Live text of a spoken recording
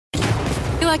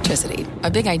Electricity,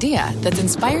 a big idea that's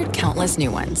inspired countless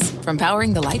new ones. From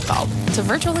powering the light bulb to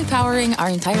virtually powering our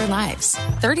entire lives.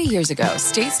 30 years ago,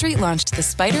 State Street launched the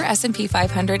SPDR S&P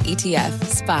 500 ETF,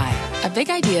 SPY. A big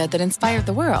idea that inspired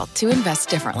the world to invest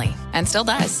differently. And still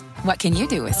does. What can you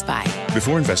do with SPY?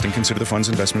 Before investing, consider the fund's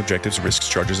investment objectives, risks,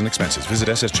 charges, and expenses. Visit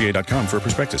ssga.com for a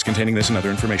prospectus containing this and other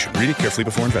information. Read it carefully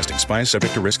before investing. SPY is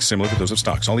subject to risks similar to those of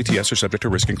stocks. All ETFs are subject to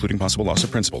risk, including possible loss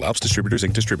of principal. Alps Distributors,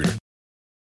 Inc. Distributor.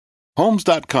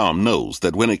 Homes.com knows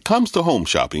that when it comes to home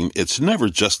shopping, it's never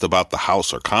just about the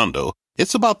house or condo.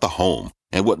 It's about the home.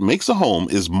 And what makes a home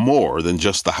is more than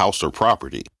just the house or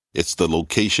property. It's the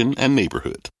location and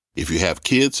neighborhood. If you have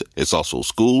kids, it's also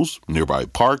schools, nearby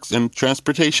parks, and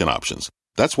transportation options.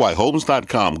 That's why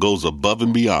Homes.com goes above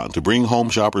and beyond to bring home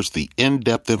shoppers the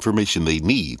in-depth information they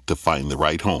need to find the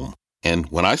right home. And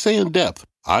when I say in-depth,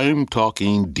 I'm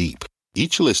talking deep.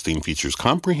 Each listing features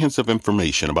comprehensive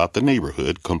information about the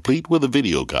neighborhood, complete with a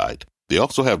video guide. They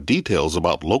also have details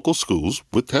about local schools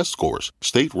with test scores,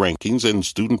 state rankings, and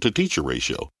student-to-teacher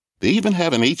ratio. They even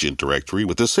have an agent directory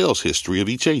with the sales history of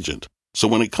each agent. So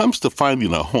when it comes to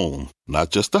finding a home, not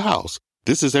just a house,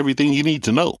 this is everything you need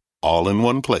to know, all in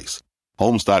one place.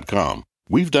 Homes.com.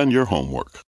 We've done your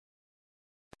homework.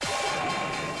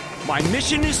 My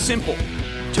mission is simple,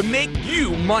 to make you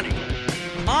money.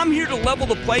 I'm here to level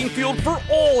the playing field for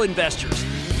all investors.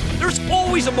 There's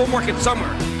always a bull market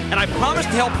somewhere, and I promise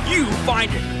to help you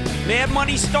find it. Mad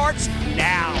Money starts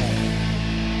now.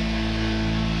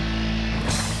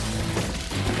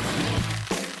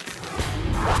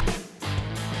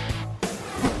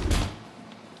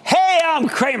 Hey, I'm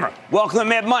Cramer. Welcome to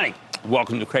Mad Money.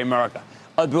 Welcome to Cramerica.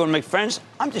 Other people want to make friends?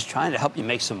 I'm just trying to help you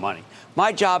make some money.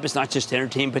 My job is not just to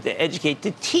entertain, but to educate,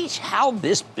 to teach how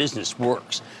this business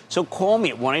works. So call me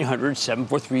at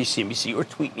 1-800-743-CNBC or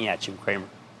tweet me at Jim Cramer.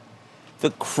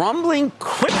 The crumbling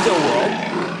crypto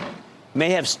world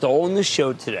may have stolen the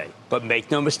show today, but make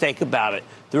no mistake about it,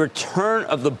 the return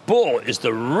of the bull is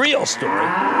the real story.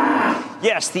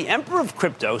 Yes, the emperor of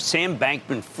crypto, Sam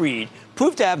Bankman-Fried,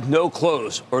 proved to have no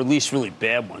clothes, or at least really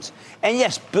bad ones. And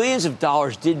yes, billions of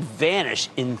dollars did vanish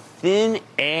in thin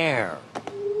air.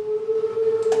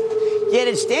 Yet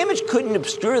its damage couldn't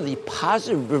obscure the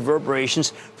positive reverberations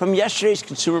from yesterday's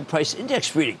consumer price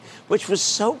index reading, which was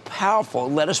so powerful it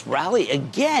let us rally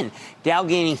again. Dow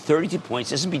gaining 32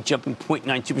 points, S&P jumping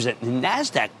 0.92%, and the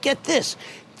NASDAQ, get this,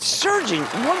 surging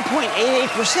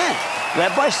 1.88%,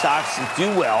 led by stocks that do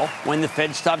well when the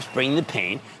Fed stops bringing the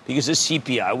pain because the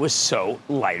CPI was so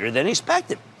lighter than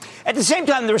expected. At the same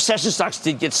time, the recession stocks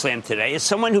did get slammed today. As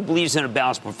someone who believes in a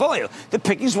balanced portfolio, the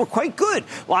pickings were quite good.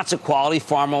 Lots of quality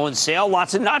farm on sale,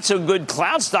 lots of not-so-good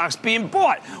cloud stocks being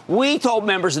bought. We told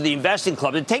members of the investing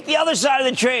club to take the other side of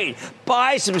the trade,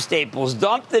 buy some staples,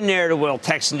 dump the narrative oil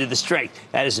text into the strength.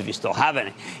 That is, if you still have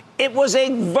any. It was a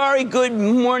very good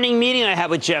morning meeting I had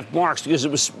with Jeff Marks because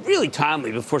it was really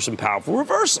timely before some powerful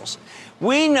reversals.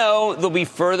 We know there'll be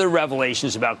further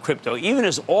revelations about crypto, even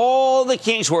as all the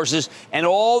king's horses and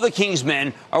all the king's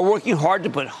men are working hard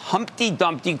to put Humpty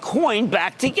Dumpty coin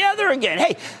back together again.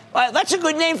 Hey, that's a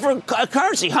good name for a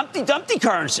currency, Humpty Dumpty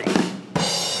currency.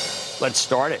 Let's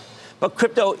start it. But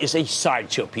crypto is a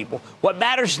sideshow, people. What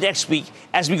matters next week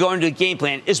as we go into the game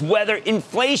plan is whether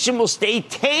inflation will stay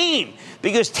tame.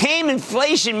 Because tame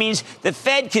inflation means the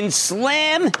Fed can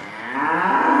slam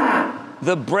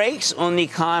the brakes on the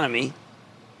economy,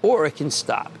 or it can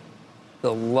stop.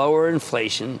 The lower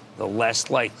inflation, the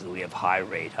less likely we have high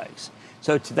rate hikes.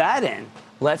 So to that end,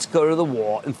 let's go to the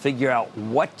wall and figure out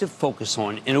what to focus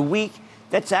on in a week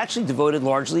that's actually devoted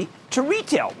largely to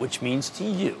retail, which means to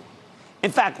you. In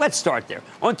fact, let's start there.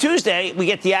 On Tuesday, we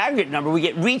get the aggregate number. We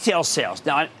get retail sales.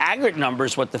 Now, an aggregate number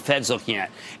is what the Fed's looking at.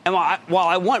 And while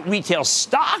I want retail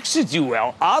stocks to do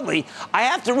well, oddly, I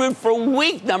have to root for a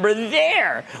weak number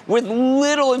there with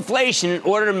little inflation in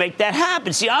order to make that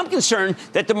happen. See, I'm concerned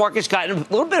that the market's gotten a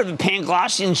little bit of a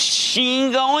Panglossian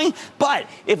sheen going. But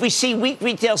if we see weak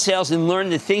retail sales and learn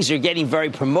that things are getting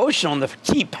very promotional in the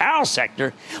key apparel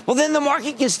sector, well, then the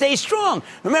market can stay strong.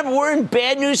 Remember, we're in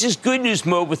bad news is good news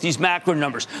mode with these macro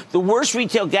numbers. The worse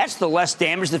retail gets, the less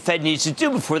damage the Fed needs to do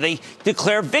before they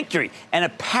declare victory. And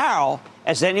apparel,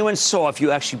 as anyone saw, if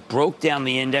you actually broke down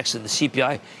the index of the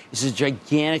CPI, is a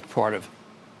gigantic part of it.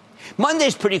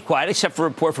 Monday's pretty quiet, except for a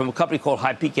report from a company called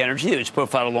High Peak Energy that was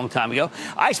profiled a long time ago.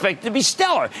 I expect it to be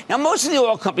stellar. Now, most of the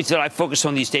oil companies that I focus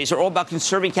on these days are all about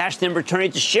conserving cash, then returning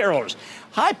it to shareholders.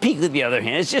 High Peak, on the other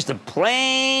hand, is just a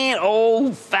plain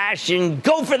old-fashioned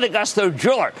go-for-the-gusto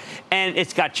driller, and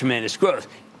it's got tremendous growth.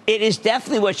 It is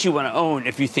definitely what you want to own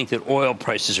if you think that oil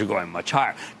prices are going much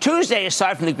higher. Tuesday,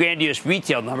 aside from the grandiose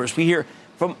retail numbers, we hear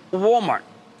from Walmart.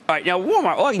 All right, now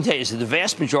Walmart, all I can tell you is that the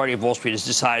vast majority of Wall Street has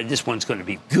decided this one's going to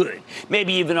be good,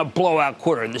 maybe even a blowout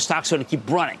quarter, and the stock's going to keep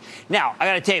running. Now, I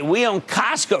got to tell you, we own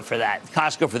Costco for that,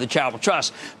 Costco for the charitable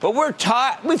trust, but we've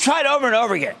tried over and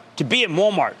over again to be in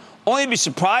Walmart, only to be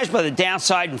surprised by the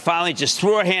downside and finally just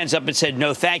threw our hands up and said,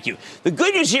 no, thank you. The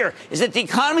good news here is that the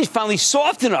economy is finally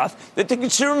soft enough that the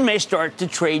consumer may start to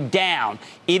trade down,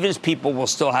 even as people will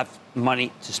still have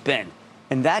money to spend.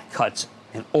 And that cuts,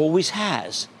 and always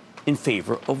has, in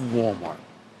favor of Walmart.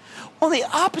 On the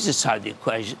opposite side of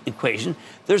the equation,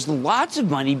 there's lots of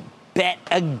money bet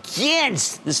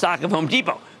against the stock of Home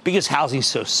Depot because housing's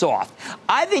so soft.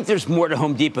 I think there's more to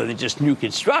Home Depot than just new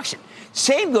construction.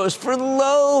 Same goes for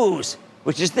Lowe's,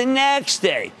 which is the next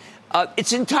day.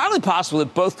 It's entirely possible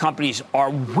that both companies are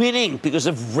winning because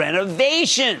of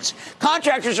renovations.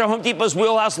 Contractors are Home Depot's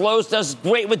wheelhouse. Lowe's does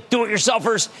great with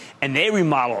do-it-yourselfers, and they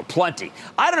remodel plenty.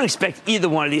 I don't expect either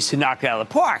one of these to knock it out of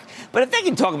the park. But if they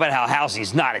can talk about how housing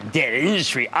is not a dead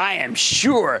industry, I am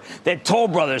sure that Toll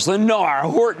Brothers, Lennar,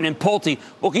 Horton, and Pulte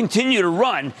will continue to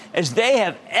run as they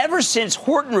have ever since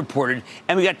Horton reported,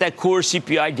 and we got that cooler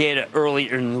CPI data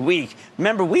earlier in the week.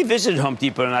 Remember, we visited Home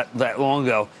Depot not that long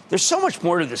ago. There's so much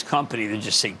more to this company than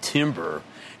just, say, timber.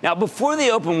 Now, before the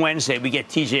open Wednesday, we get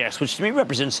TJX, which to me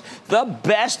represents the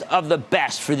best of the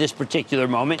best for this particular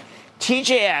moment.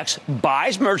 TJX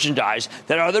buys merchandise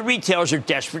that other retailers are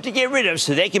desperate to get rid of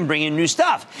so they can bring in new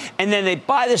stuff. And then they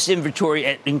buy this inventory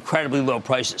at incredibly low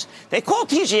prices. They call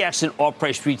TJX an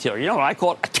all-price retailer. You know what I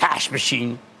call it? A cash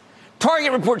machine.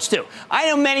 Target reports, too. I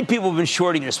know many people have been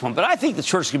shorting this one, but I think the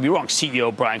shorts could be wrong.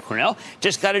 CEO Brian Cornell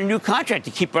just got a new contract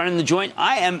to keep running the joint.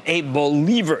 I am a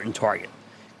believer in Target.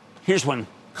 Here's one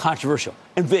controversial.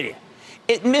 NVIDIA.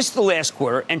 It missed the last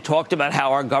quarter and talked about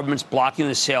how our government's blocking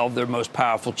the sale of their most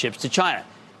powerful chips to China.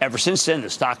 Ever since then, the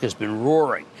stock has been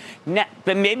roaring. Now,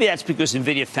 but maybe that's because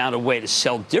NVIDIA found a way to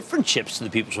sell different chips to the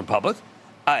People's Republic.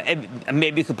 And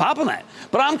maybe you could pop on that.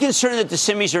 But I'm concerned that the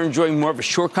semis are enjoying more of a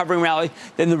short covering rally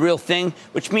than the real thing,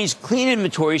 which means clean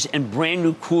inventories and brand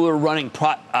new cooler running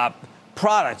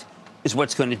product is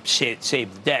what's going to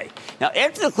save the day. Now,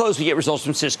 after the close, we get results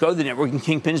from Cisco. The networking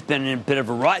kingpin's been in a bit of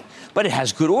a rut, but it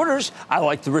has good orders. I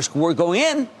like the risk reward going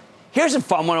in. Here's a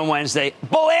fun one on Wednesday.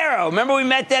 Bolero. Remember we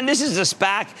met them? This is a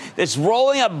SPAC that's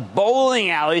rolling up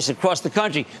bowling alleys across the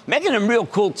country, making them real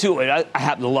cool, too. And I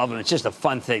happen to love them. It's just a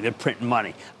fun thing. They're printing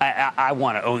money. I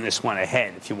want to own this one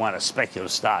ahead if you want a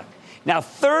speculative stock. Now,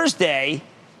 Thursday,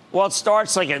 well, it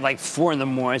starts at 4 in the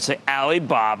morning. It's like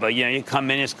Alibaba. You know, you come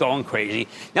in, it's going crazy.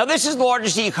 Now, this is the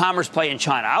largest e-commerce play in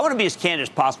China. I want to be as candid as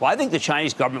possible. I think the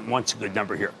Chinese government wants a good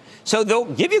number here. So they'll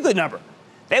give you a good number.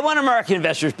 They want American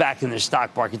investors back in their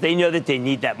stock market. They know that they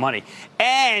need that money.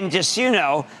 And just so you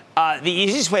know, the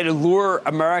easiest way to lure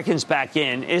Americans back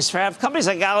in is to have companies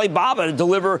like Alibaba to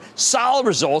deliver solid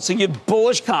results and give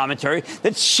bullish commentary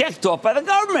that's checked off by the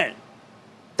government.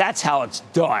 That's how it's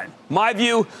done. My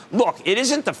view, look, it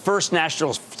isn't the First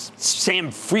National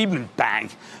Sam Friedman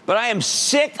Bank, but I am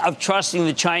sick of trusting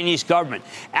the Chinese government.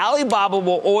 Alibaba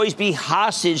will always be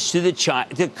hostage to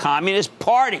the Communist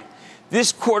Party.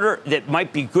 This quarter, that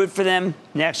might be good for them.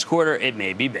 Next quarter, it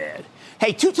may be bad.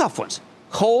 Hey, two tough ones.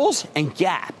 Kohl's and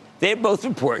Gap. They both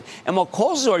report. And while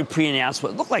Kohl's has already pre-announced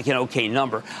what looked like an okay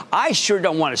number, I sure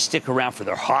don't want to stick around for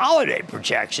their holiday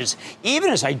projections,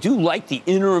 even as I do like the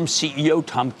interim CEO,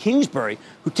 Tom Kingsbury,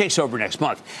 who takes over next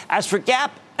month. As for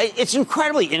Gap, it's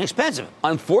incredibly inexpensive.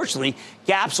 Unfortunately,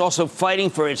 Gap's also fighting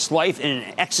for its life in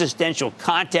an existential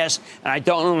contest, and I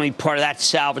don't want to be part of that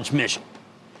salvage mission.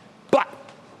 But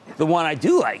the one I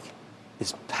do like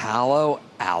is Palo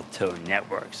Alto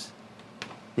Networks.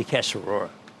 Nikesh Arora.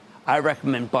 I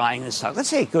recommend buying this stock. Let's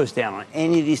say it goes down on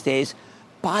any of these days.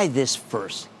 Buy this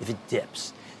first if it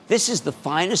dips. This is the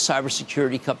finest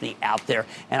cybersecurity company out there,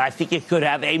 and I think it could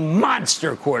have a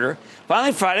monster quarter.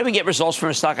 Finally, Friday, we get results from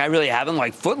a stock I really haven't,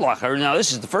 like Foot Locker. Now,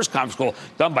 this is the first conference call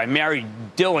done by Mary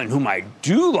Dillon, whom I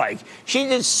do like. She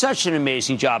did such an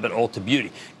amazing job at Ulta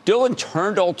Beauty. Dillon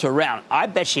turned Ulta around. I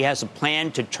bet she has a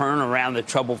plan to turn around the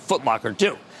troubled Foot Locker,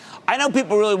 too. I know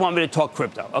people really want me to talk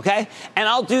crypto, okay? And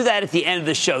I'll do that at the end of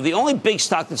the show. The only big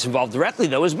stock that's involved directly,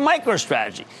 though, is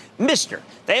MicroStrategy. Mister.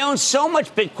 They own so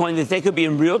much Bitcoin that they could be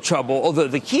in real trouble, although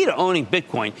the key to owning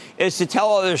Bitcoin is to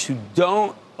tell others who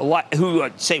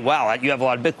say, wow, you have a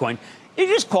lot of Bitcoin, you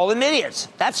just call them idiots.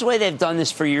 That's the way they've done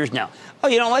this for years now. Oh,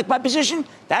 you don't like my position?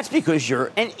 That's because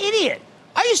you're an idiot.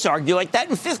 I used to argue like that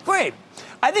in 5th grade.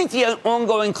 I think the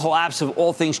ongoing collapse of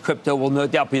all things crypto will no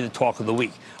doubt be the talk of the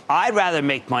week. I'd rather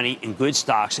make money in good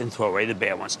stocks and throw away the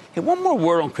bad ones. Hey, one more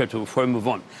word on crypto before we move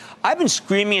on. I've been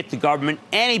screaming at the government,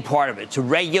 any part of it, to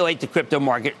regulate the crypto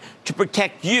market to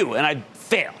protect you, and I've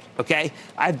failed. okay?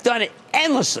 I've done it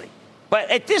endlessly. But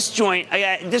at this point,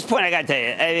 I got to tell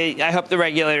you, I hope the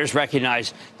regulators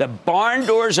recognize the barn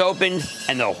doors opened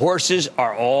and the horses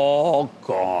are all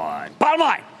gone. Bottom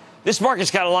line, this market's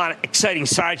got a lot of exciting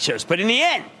sideshows. But in the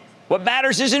end, what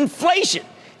matters is inflation.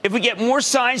 If we get more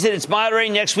signs that it's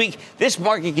moderating next week, this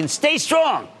market can stay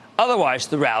strong. Otherwise,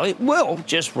 the rally will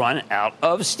just run out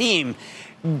of steam.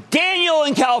 Daniel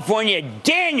in California.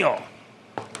 Daniel.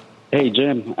 Hey,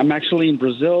 Jim. I'm actually in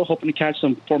Brazil, hoping to catch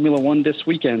some Formula One this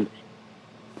weekend.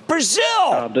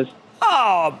 Brazil?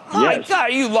 Oh, my God, are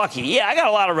you lucky? Yeah, I got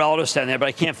a lot of relatives down there, but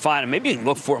I can't find them. Maybe you can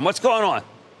look for them. What's going on?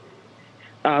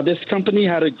 This company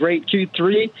had a great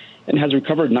Q3 and has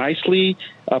recovered nicely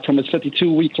from its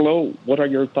 52-week low. What are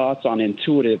your thoughts on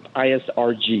Intuitive,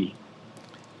 ISRG?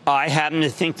 I happen to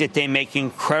think that they make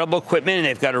incredible equipment, and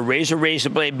they've got a razor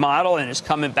blade model, and it's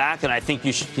coming back, and I think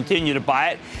you should continue to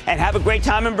buy it and have a great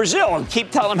time in Brazil and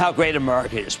keep telling them how great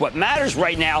America is. What matters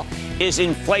right now is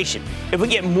inflation. If we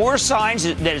get more signs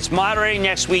that it's moderating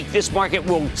next week, this market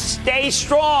will stay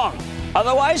strong.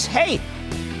 Otherwise, hey,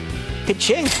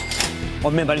 ka-ching.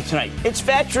 Well, everybody, tonight, it's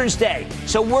Veterans Day,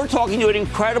 so we're talking to an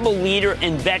incredible leader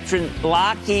and veteran,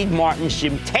 Lockheed Martin's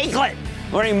Jim Taiclet,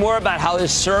 learning more about how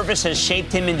his service has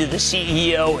shaped him into the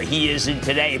CEO he is in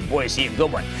today. Boy, is he a good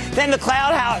one. Then the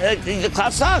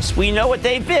cloud stocks. We know what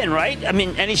they've been, right? I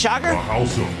mean, any shocker? The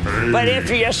house of pain. But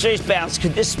after yesterday's bounce,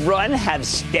 could this run have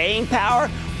staying power?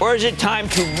 Or is it time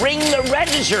to ring the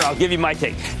register? I'll give you my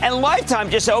take. And Lifetime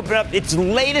just opened up its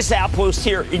latest outpost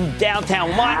here in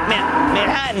downtown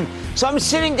Manhattan. So I'm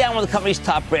sitting down with the company's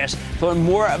top brass to learn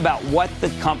more about what the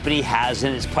company has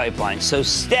in its pipeline. So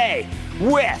stay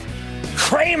with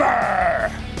Cramer.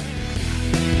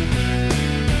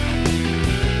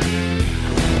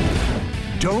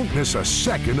 Don't miss a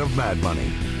second of Mad Money.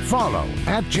 Follow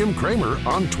 @Jim Cramer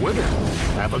on Twitter.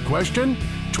 Have a question?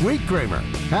 Tweet Cramer.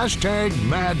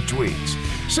 #MadTweets.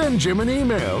 Send Jim an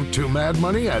email to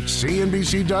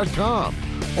madmoney@cnbc.com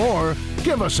or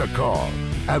give us a call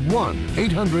at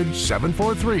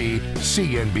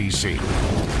 1-800-743-CNBC.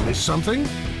 Miss something?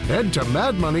 Head to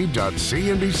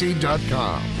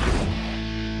madmoney.cnbc.com.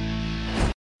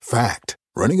 Fact.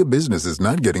 Running a business is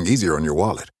not getting easier on your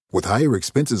wallet. With higher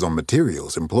expenses on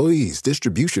materials, employees,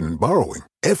 distribution, and borrowing,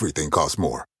 everything costs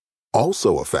more.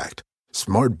 Also a fact.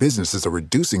 Smart businesses are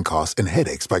reducing costs and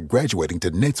headaches by graduating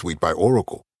to NetSuite by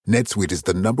Oracle. NetSuite is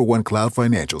the #1 cloud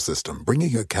financial system,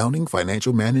 bringing accounting,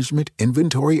 financial management,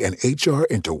 inventory, and HR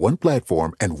into one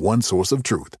platform and one source of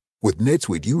truth. With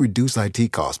NetSuite, you reduce IT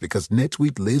costs because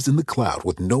NetSuite lives in the cloud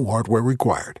with no hardware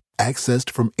required, accessed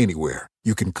from anywhere.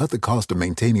 You can cut the cost of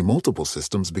maintaining multiple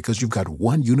systems because you've got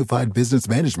one unified business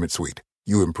management suite.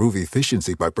 You improve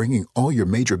efficiency by bringing all your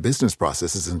major business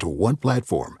processes into one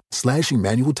platform, slashing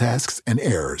manual tasks and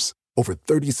errors. Over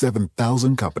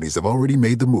 37,000 companies have already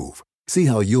made the move. See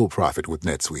how you'll profit with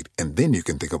NetSuite, and then you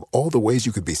can think of all the ways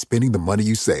you could be spending the money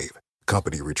you save.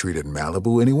 Company retreat in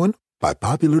Malibu, anyone? By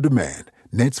popular demand,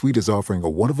 NetSuite is offering a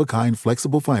one-of-a-kind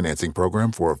flexible financing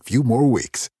program for a few more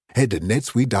weeks. Head to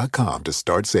netsuite.com to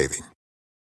start saving.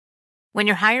 When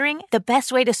you're hiring, the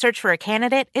best way to search for a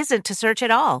candidate isn't to search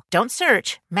at all. Don't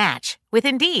search, match with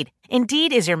Indeed.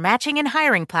 Indeed is your matching and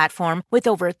hiring platform with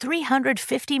over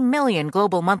 350 million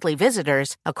global monthly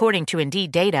visitors, according to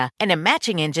Indeed data, and a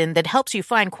matching engine that helps you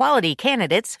find quality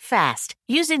candidates fast.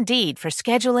 Use Indeed for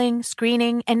scheduling,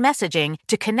 screening, and messaging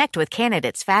to connect with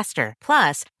candidates faster.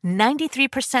 Plus,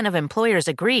 93% of employers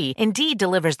agree Indeed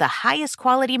delivers the highest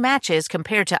quality matches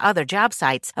compared to other job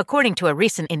sites, according to a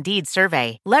recent Indeed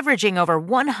survey. Leveraging over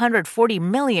 140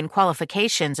 million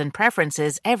qualifications and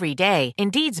preferences every day,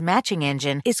 Indeed's matching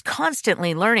engine is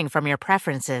constantly learning from your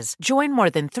preferences. Join more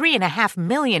than 3.5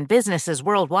 million businesses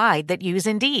worldwide that use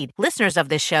Indeed. Listeners of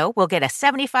this show will get a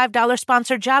 $75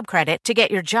 sponsored job credit to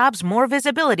get your jobs more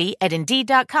visibility at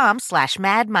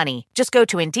Indeed.com/madmoney. Just go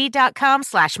to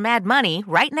Indeed.com/madmoney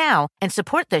right now and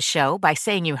support this show by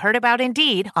saying you heard about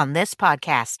Indeed on this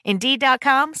podcast.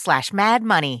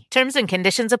 Indeed.com/madmoney. Terms and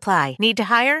conditions apply. Need to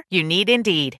hire? You need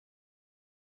Indeed.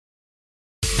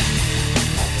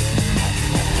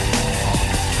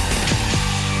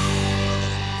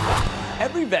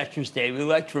 Every Veterans Day, we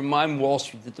like to remind Wall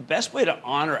Street that the best way to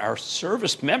honor our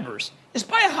service members is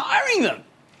by hiring them.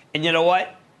 And you know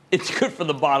what? It's good for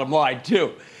the bottom line,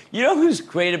 too. You know who's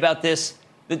great about this?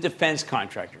 The defense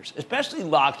contractors, especially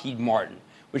Lockheed Martin,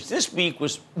 which this week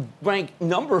was ranked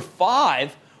number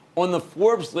 5 on the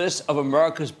Forbes list of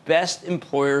America's best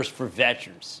employers for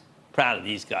veterans. Proud of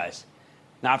these guys.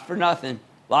 Not for nothing,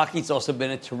 Lockheed's also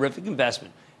been a terrific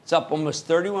investment. It's up almost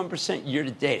 31% year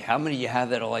to date. How many of you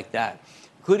have that are like that?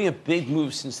 including a big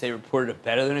move since they reported a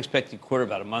better-than-expected quarter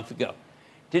about a month ago.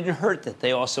 Didn't hurt that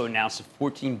they also announced a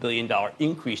 $14 billion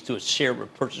increase to its share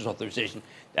repurchase authorization.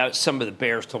 Now, some of the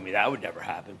bears told me that would never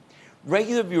happen.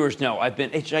 Regular viewers know I've been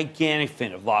a gigantic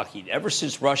fan of Lockheed ever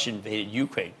since Russia invaded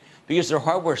Ukraine, because their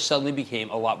hardware suddenly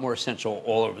became a lot more essential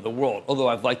all over the world, although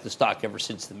I've liked the stock ever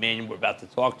since the man we're about to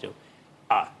talk to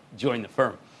joined the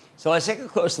firm. So let's take a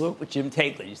close look with Jim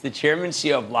Taiclet. He's the chairman and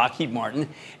CEO of Lockheed Martin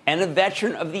and a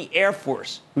veteran of the Air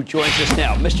Force who joins us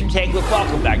now. Mr. Taiclet,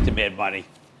 welcome back to Mad Money.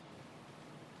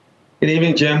 Good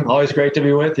evening, Jim. Always great to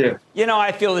be with you. You know,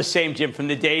 I feel the same, Jim, from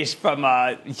the days from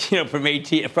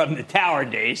the Tower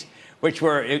days, which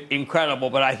were incredible.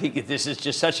 But I think this is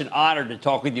just such an honor to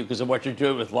talk with you because of what you're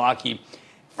doing with Lockheed.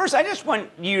 First, I just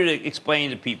want you to explain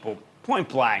to people, point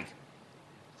blank,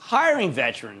 hiring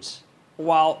veterans,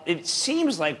 while it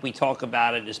seems like we talk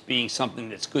about it as being something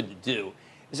that's good to do,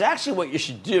 is actually what you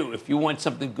should do if you want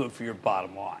something good for your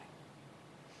bottom line.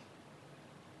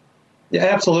 Yeah,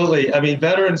 absolutely. I mean,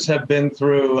 veterans have been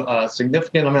through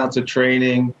significant amounts of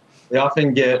training. They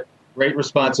often get great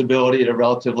responsibility at a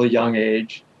relatively young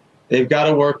age. They've got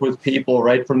to work with people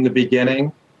right from the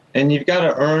beginning, and you've got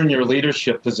to earn your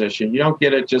leadership position. You don't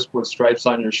get it just with stripes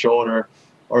on your shoulder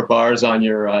or bars on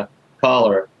your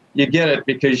collar. You get it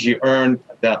because you earned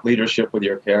that leadership with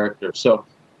your character. So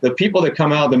the people that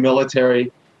come out of the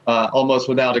military, almost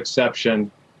without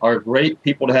exception, are great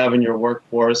people to have in your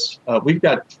workforce. We've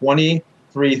got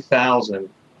 23,000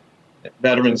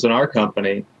 veterans in our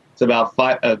company. It's about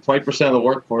 20% of the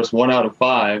workforce, 1 out of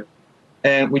 5.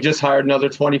 And we just hired another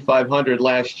 2,500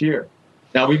 last year.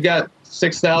 Now, we've got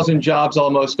 6,000 jobs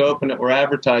almost open that we're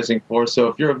advertising for. So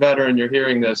if you're a veteran, you're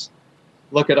hearing this,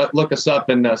 look us up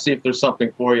and see if there's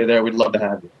something for you there. We'd love to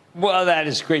have you. Well, that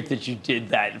is great that you did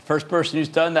that. The first person who's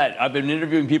done that, I've been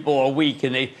interviewing people all week,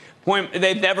 and they've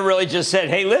never really just said,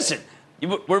 hey, listen,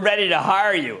 we're ready to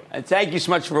hire you. And thank you so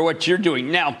much for what you're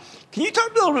doing. Now, can you talk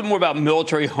a little bit more about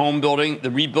military home building, the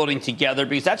rebuilding together?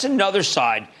 Because that's another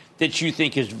side that you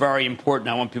think is very important.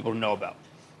 I want people to know about.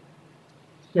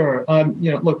 Sure.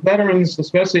 Look, veterans,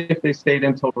 especially if they stayed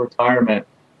until retirement,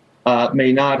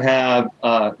 may not have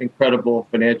incredible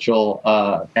financial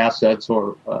assets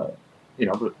or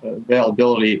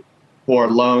availability for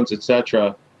loans, et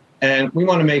cetera. And we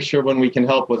want to make sure when we can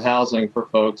help with housing for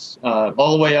folks,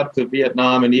 all the way up to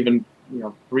Vietnam and even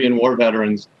Korean War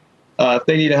veterans, if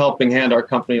they need a helping hand, our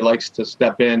company likes to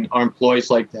step in. Our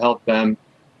employees like to help them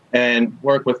and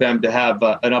work with them to have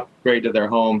an upgrade to their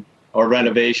home or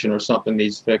renovation or something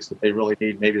needs fixed that they really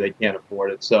need. Maybe they can't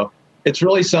afford it. So it's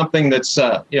really something that's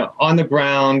on the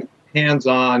ground,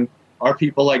 hands-on. Our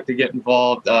people like to get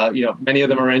involved. Many of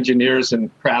them are engineers and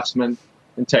craftsmen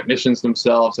and technicians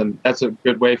themselves, and that's a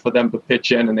good way for them to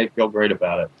pitch in, and they feel great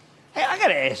about it. Hey, I got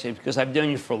to ask you, because I've known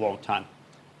you for a long time.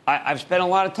 I've spent a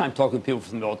lot of time talking to people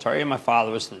from the military, and my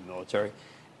father was in the military.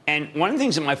 And one of the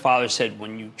things that my father said,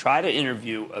 when you try to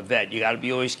interview a vet, you got to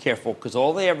be always careful, because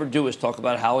all they ever do is talk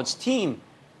about how it's team.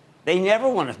 They never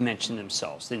want to mention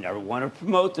themselves. They never want to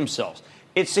promote themselves.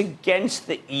 It's against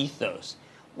the ethos.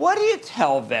 What do you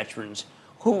tell veterans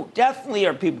who definitely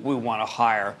are people we want to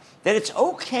hire, that it's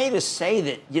okay to say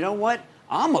that, you know what,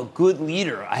 I'm a good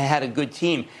leader, I had a good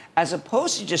team, as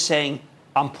opposed to just saying,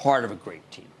 I'm part of a great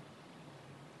team?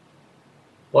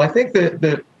 Well, I think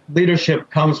that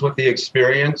leadership comes with the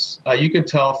experience. You can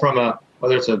tell from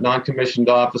whether it's a non-commissioned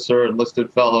officer,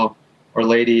 enlisted fellow or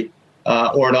lady,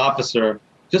 or an officer,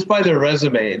 just by their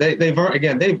resume.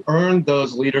 They've earned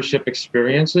those leadership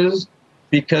experiences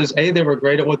because they were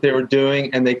great at what they were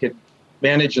doing, and they could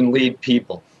manage and lead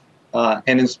people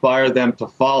and inspire them to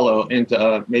follow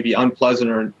into maybe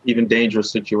unpleasant or even dangerous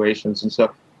situations. And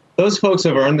so those folks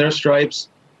have earned their stripes.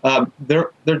 They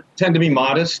tend to be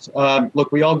modest.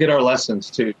 Look, we all get our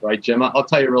lessons too, right, Jim? I'll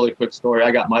tell you a really quick story.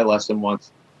 I got my lesson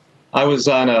once. I was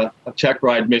on a check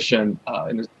ride mission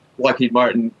in a Lockheed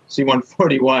Martin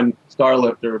C-141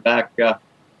 Starlifter back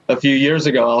a few years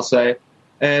ago, I'll say.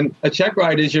 And a check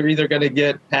ride is you're either going to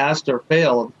get passed or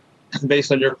failed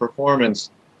based on your performance.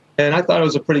 And I thought I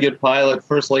was a pretty good pilot.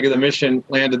 First leg of the mission,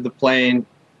 landed the plane,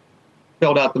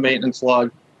 filled out the maintenance log,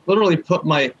 literally put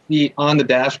my feet on the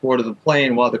dashboard of the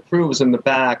plane while the crew was in the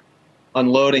back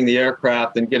unloading the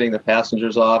aircraft and getting the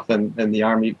passengers off and the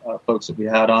Army folks that we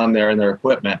had on there and their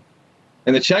equipment.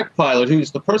 And the check pilot,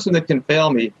 who's the person that can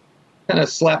fail me, kind of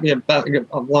slapped me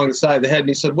along the side of the head, and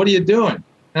he said, "What are you doing?"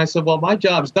 And I said, "Well, my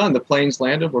job's done. The plane's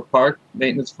landed. We're parked.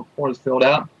 Maintenance forms filled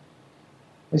out."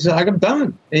 He said, "I'm done."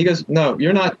 And he goes, "No,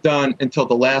 you're not done until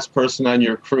the last person on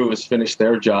your crew has finished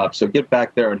their job. So get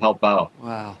back there and help out."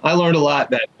 Wow. I learned a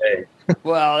lot that day.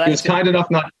 Well, he was kind enough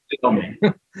not to steal me.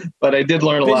 But I did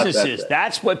learn a lot. Businesses,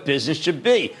 that's what business should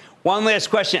be. One last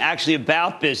question, actually,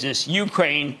 about business.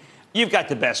 Ukraine, you've got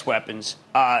the best weapons.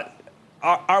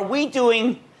 Are we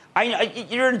doing?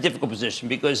 You're in a difficult position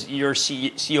because your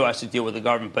CEO has to deal with the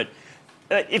government. But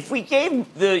if we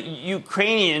gave the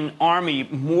Ukrainian army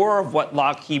more of what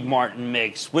Lockheed Martin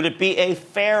makes, would it be a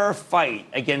fair fight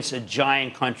against a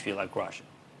giant country like Russia?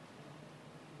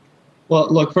 Well,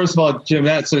 look, first of all, Jim,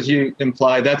 that's, as you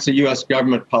implied, that's a U.S.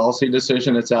 government policy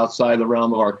decision. It's outside the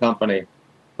realm of our company.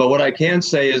 But what I can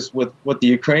say is with what the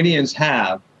Ukrainians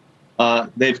have,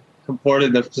 they've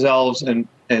comported themselves and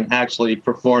actually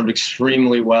performed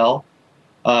extremely well.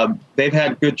 They've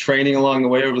had good training along the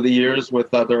way over the years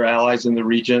with other allies in the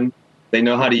region. They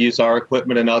know how to use our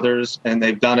equipment and others, and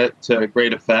they've done it to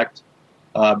great effect.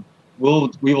 We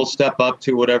will step up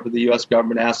to whatever the U.S.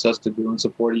 government asks us to do in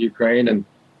support of Ukraine and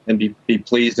be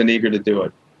pleased and eager to do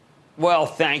it. Well,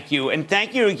 thank you. And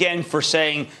thank you again for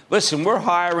saying, listen, we're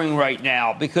hiring right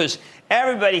now, because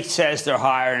everybody says they're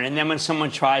hiring. And then when someone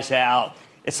tries out,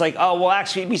 it's like, oh, well,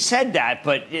 actually, we said that.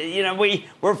 But,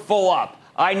 we're full up.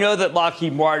 I know that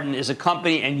Lockheed Martin is a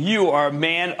company, and you are a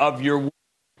man of your word.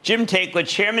 Jim Taiclet,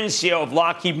 Chairman and CEO of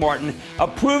Lockheed Martin, a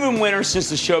proven winner since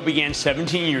the show began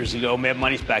 17 years ago. Mad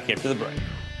Money's back after the break.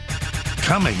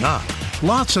 Coming up,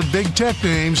 lots of big tech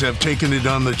names have taken it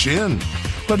on the chin.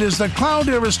 But is the cloud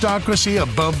aristocracy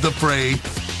above the fray?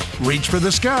 Reach for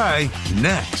the sky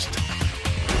next.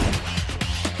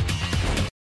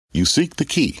 You seek the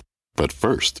key, but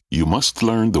first, you must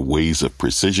learn the ways of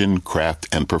precision, craft,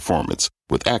 and performance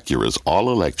with Acura's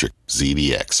all-electric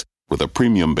ZDX. With a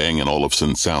premium Bang &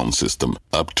 Olufsen sound system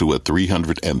up to a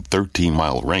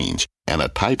 313-mile range and a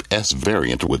Type S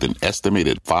variant with an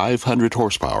estimated 500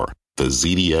 horsepower, the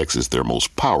ZDX is their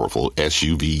most powerful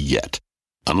SUV yet.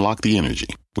 Unlock the energy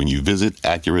when you visit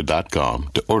Acura.com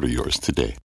to order yours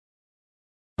today.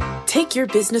 Take your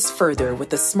business further with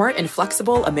the smart and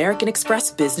flexible American Express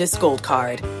Business Gold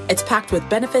Card. It's packed with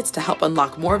benefits to help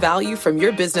unlock more value from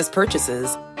your business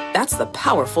purchases. That's the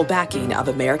powerful backing of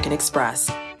American Express.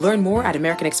 Learn more at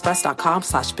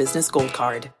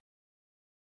americanexpress.com/businessgoldcard.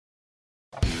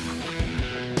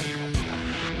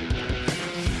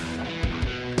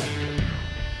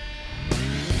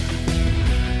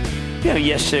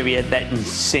 Yesterday we had that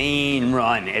insane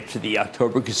run after the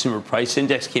October Consumer Price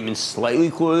Index came in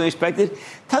slightly cooler than expected,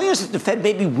 telling us that the Fed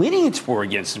may be winning its war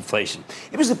against inflation.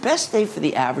 It was the best day for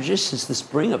the averages since the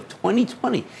spring of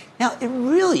 2020. Now, it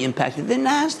really impacted the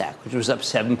NASDAQ, which was up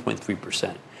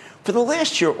 7.3%. For the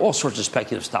last year, all sorts of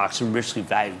speculative stocks and richly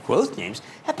valued growth names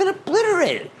have been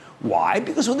obliterated. Why?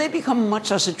 Because they become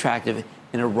much less attractive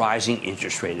in a rising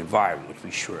interest rate environment, which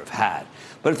we sure have had.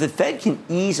 But if the Fed can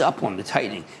ease up on the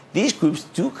tightening, these groups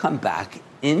do come back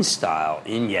in style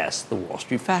in, yes, the Wall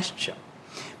Street fashion show.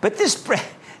 But this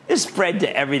spread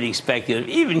to everything speculative.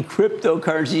 Even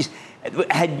cryptocurrencies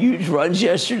had huge runs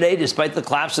yesterday, despite the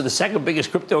collapse of the second biggest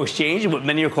crypto exchange and what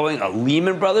many are calling a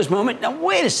Lehman Brothers moment. Now,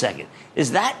 wait a second. Is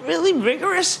that really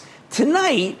rigorous?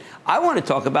 Tonight, I want to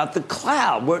talk about the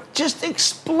cloud, where it just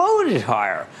exploded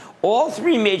higher. All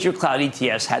three major cloud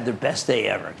ETFs had their best day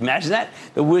ever. Imagine that.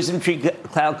 The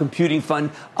WisdomTree Cloud Computing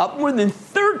Fund up more than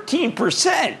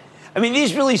 13%. I mean,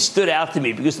 these really stood out to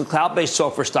me because the cloud-based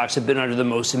software stocks have been under the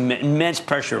most immense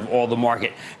pressure of all the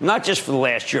market, not just for the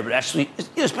last year, but actually,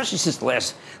 especially since the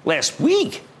last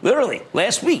week, literally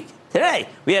last week. Today,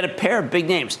 we had a pair of big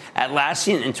names,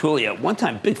 Atlassian and Twilio, at one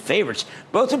time big favorites.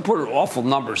 Both reported awful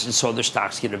numbers and saw their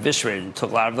stocks get eviscerated and took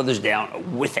a lot of others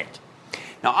down with it.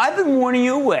 Now, I've been warning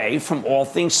you away from all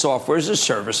things software as a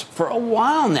service for a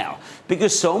while now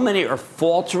because so many are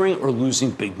faltering or losing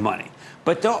big money.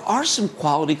 But there are some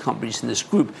quality companies in this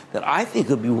group that I think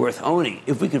would be worth owning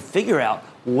if we could figure out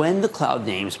when the cloud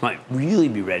names might really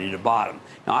be ready to bottom.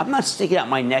 Now, I'm not sticking out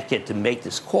my neck yet to make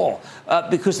this call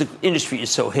because the industry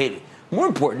is so hated. More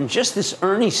important, just this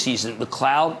earnings season, the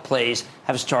cloud plays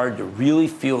have started to really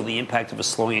feel the impact of a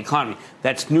slowing economy.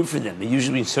 That's new for them. They've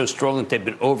usually been so strong that they've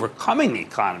been overcoming the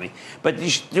economy. But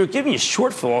they're giving you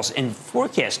shortfalls and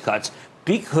forecast cuts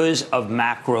because of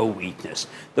macro weakness.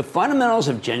 The fundamentals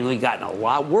have generally gotten a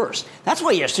lot worse. That's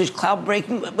why yesterday's cloud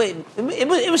breaking,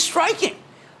 it was striking.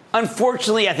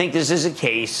 Unfortunately, I think this is a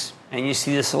case, and you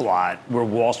see this a lot, where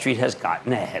Wall Street has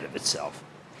gotten ahead of itself.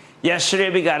 Yesterday,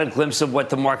 we got a glimpse of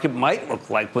what the market might look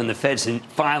like when the Fed's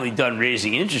finally done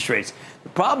raising interest rates. The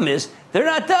problem is they're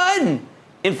not done.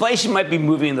 Inflation might be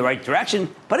moving in the right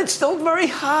direction, but it's still very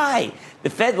high. The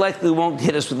Fed likely won't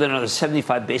hit us with another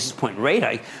 75 basis point rate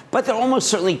hike, but they'll almost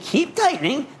certainly keep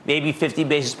tightening, maybe 50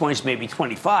 basis points, maybe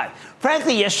 25.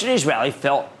 Frankly, yesterday's rally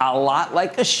felt a lot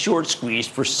like a short squeeze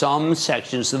for some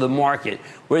sections of the market,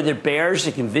 where the bears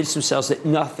had convinced themselves that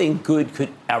nothing good could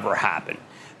ever happen.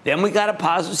 Then we got a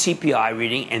positive CPI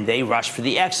reading, and they rushed for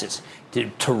the exits.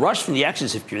 To rush from the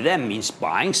exits, if you're them, means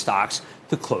buying stocks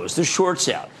to close the shorts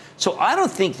out. So I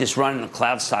don't think this run in the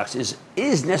cloud stocks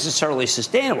is necessarily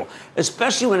sustainable,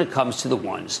 especially when it comes to the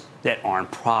ones that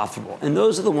aren't profitable. And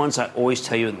those are the ones I always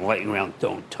tell you in the lightning round,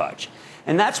 don't touch.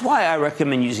 And that's why I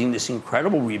recommend using this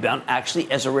incredible rebound actually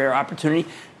as a rare opportunity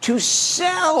to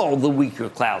sell the weaker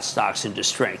cloud stocks into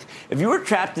strength. If you were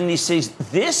trapped in these things,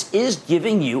 this is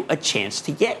giving you a chance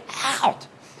to get out.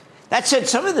 That said,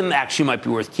 some of them actually might be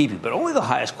worth keeping, but only the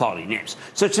highest quality names.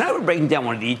 So tonight we're breaking down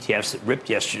one of the ETFs that ripped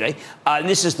yesterday.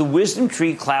 This is the Wisdom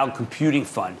Tree Cloud Computing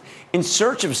Fund, in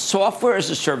search of software as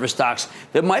a service stocks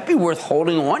that might be worth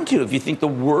holding on to if you think the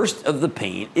worst of the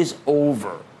pain is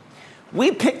over.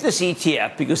 We picked this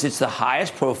ETF because it's the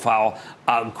highest profile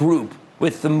group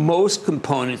with the most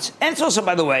components. And it's also,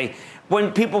 by the way,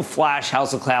 when people flash,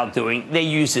 how's the cloud doing, they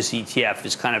use this ETF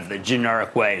as kind of the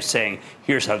generic way of saying,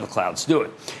 here's how the cloud's doing.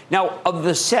 Now, of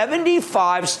the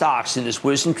 75 stocks in this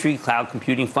Wisdom Tree Cloud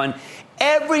Computing Fund,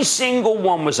 every single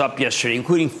one was up yesterday,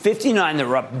 including 59 that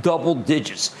were up double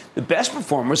digits. The best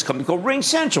performer was a company called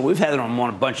RingCentral. We've had it on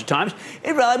a bunch of times.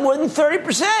 It rallied more than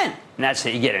 30%. And that's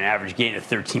how you get an average gain of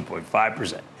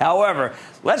 13.5%. However,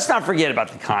 let's not forget about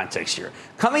the context here.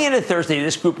 Coming into Thursday,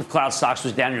 this group of cloud stocks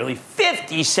was down nearly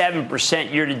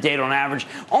 57% year to date on average.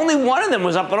 Only one of them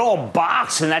was up at all,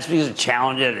 Box, and that's because a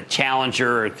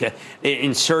challenger, or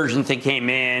insurgent that came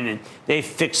in, and they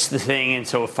fixed the thing, and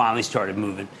so it finally started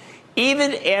moving.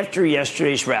 Even after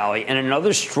yesterday's rally and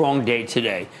another strong day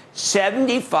today,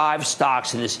 75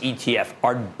 stocks in this ETF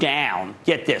are down,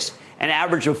 get this, an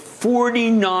average of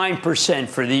 49%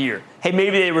 for the year. Hey,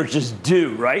 maybe they were just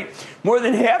due, right? More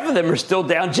than half of them are still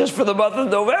down just for the month of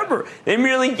November. They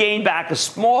merely gained back a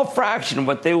small fraction of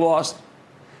what they lost.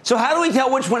 So how do we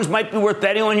tell which ones might be worth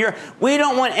betting on here? We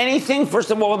don't want anything, first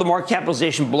of all, with the market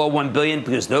capitalization below $1 billion,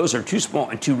 because those are too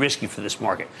small and too risky for this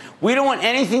market. We don't want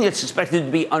anything that's expected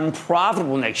to be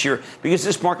unprofitable next year, because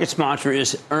this market's mantra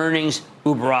is earnings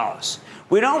uber alles.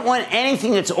 We don't want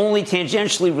anything that's only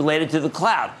tangentially related to the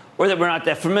cloud, or that we're not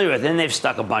that familiar with. And they've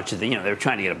stuck a bunch of they're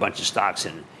trying to get a bunch of stocks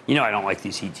in. I don't like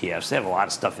these ETFs. They have a lot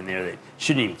of stuff in there that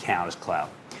shouldn't even count as cloud.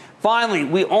 Finally,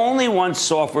 we only want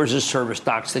software as a service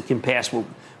stocks that can pass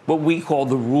what we call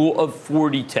the Rule of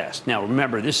 40 test. Now,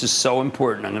 remember, this is so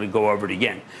important. I'm going to go over it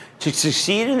again. To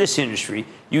succeed in this industry,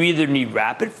 you either need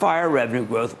rapid-fire revenue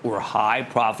growth or high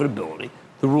profitability.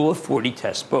 The Rule of 40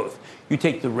 tests both. You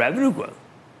take the revenue growth,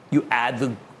 you add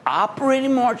the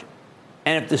operating margin,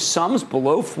 and if the sum's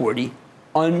below 40,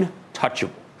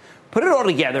 untouchable. Put it all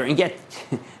together and get,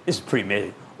 this is pretty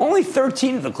amazing, only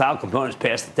 13 of the cloud components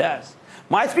pass the test.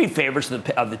 My three favorites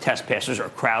of the test passers are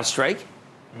CrowdStrike,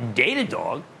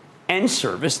 Datadog, and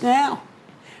ServiceNow.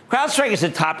 CrowdStrike is a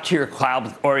top-tier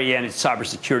cloud-oriented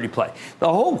cybersecurity play. The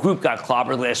whole group got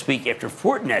clobbered last week after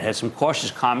Fortinet had some cautious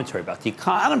commentary about the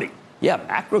economy. Yeah,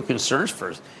 macro concerns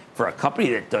for a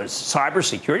company that does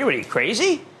cybersecurity. What, are you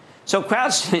crazy? So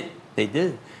they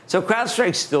did. So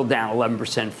CrowdStrike's still down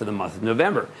 11% for the month of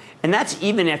November. And that's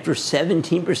even after a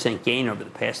 17% gain over the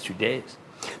past 2 days.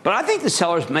 But I think the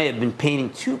sellers may have been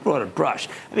painting too broad a brush.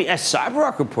 I mean, as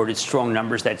CyberArk reported strong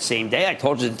numbers that same day, I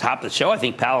told you at the top of the show, I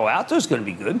think Palo Alto is going to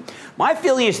be good. My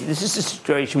feeling is this is a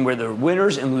situation where the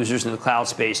winners and losers in the cloud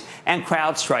space, and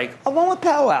CrowdStrike, along with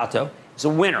Palo Alto, is a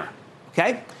winner.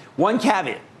 Okay? One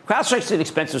caveat. CrowdStrike's an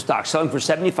expensive stock, selling for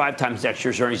 75 times next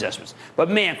year's earnings estimates. But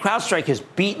man, CrowdStrike has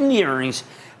beaten the earnings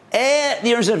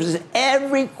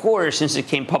every quarter since it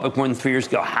came public more than 3 years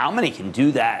ago. How many can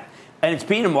do that? And it's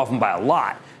beating them often by a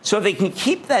lot. So if they can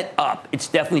keep that up, it's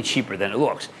definitely cheaper than it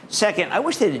looks. Second, I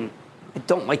wish they didn't. I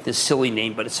don't like this silly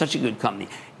name, but it's such a good company.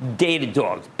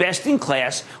 Datadog, best in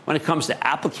class when it comes to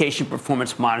application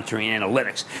performance monitoring and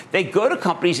analytics. They go to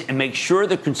companies and make sure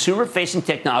the consumer-facing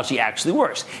technology actually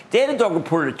works. Datadog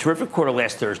reported a terrific quarter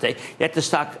last Thursday, yet the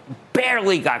stock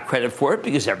barely got credit for it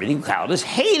because everything cloud is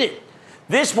hated.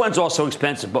 This one's also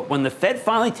expensive, but when the Fed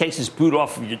finally takes its boot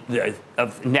off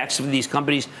of next of these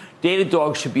companies,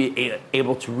 Datadog should be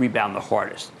able to rebound the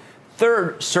hardest.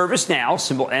 Third, ServiceNow,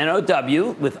 symbol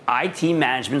NOW, with IT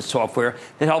management software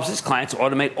that helps its clients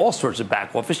automate all sorts of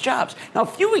back office jobs. Now, a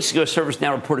few weeks ago,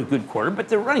 ServiceNow reported a good quarter, but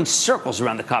they're running circles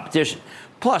around the competition.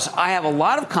 Plus, I have a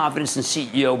lot of confidence in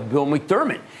CEO Bill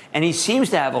McDermott, and he seems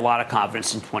to have a lot of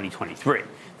confidence in 2023.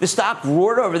 The stock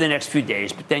roared over the next few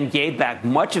days, but then gave back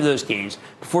much of those gains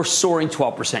before soaring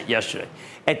 12% yesterday.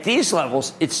 At these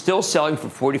levels, it's still selling for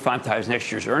 45 times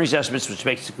next year's earnings estimates, which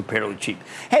makes it comparatively cheap.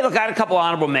 Hey, look, I had a couple of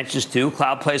honorable mentions, too.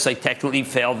 Cloud plays like technically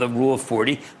failed the rule of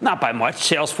 40, not by much.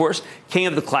 Salesforce, king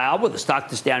of the cloud, with a stock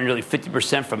that's down nearly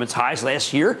 50% from its highs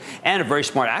last year, and a very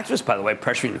smart activist, by the way,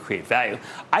 pressuring to create value.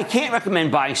 I can't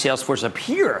recommend buying Salesforce up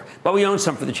here, but we own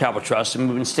some for the Travel Trust, and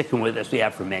we've been sticking with it as we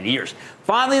have for many years.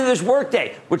 Finally, there's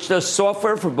Workday, which does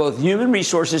software for both human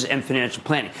resources and financial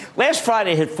planning. Last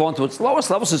Friday, it had fallen to its lowest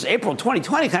level since April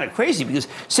 2020. Kind of crazy because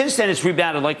since then it's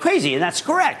rebounded like crazy, and that's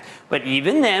correct. But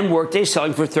even then, Workday's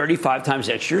selling for 35 times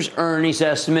next year's earnings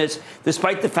estimates,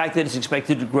 despite the fact that it's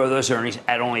expected to grow those earnings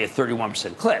at only a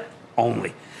 31% clip.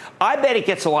 Only. I bet it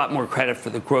gets a lot more credit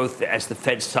for the growth as the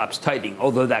Fed stops tightening,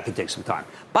 although that could take some time.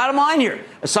 Bottom line here,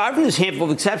 aside from this handful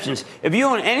of exceptions, if you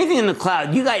own anything in the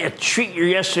cloud, you got to treat your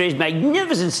yesterday's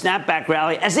magnificent snapback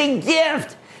rally as a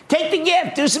gift. Take the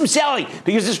gift, do some selling,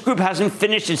 because this group hasn't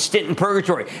finished its stint in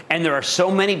purgatory, and there are so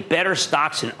many better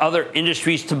stocks in other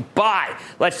industries to buy.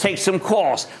 Let's take some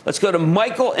calls. Let's go to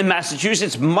Michael in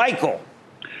Massachusetts. Michael.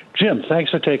 Jim,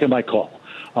 thanks for taking my call.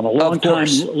 I'm a long-time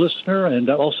listener and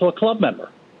also a club member.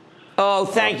 Oh,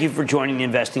 thank you for joining the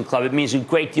Investing Club. It means a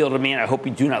great deal to me, and I hope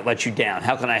we do not let you down.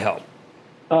 How can I help?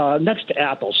 Next to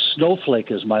Apple,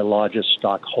 Snowflake is my largest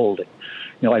stock holding.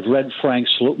 You know, I've read Frank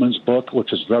Slootman's book,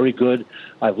 which is very good.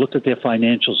 I've looked at their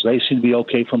financials. They seem to be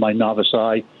okay for my novice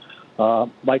eye.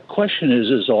 My question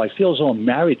is though I feel as though I'm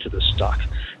married to this stock.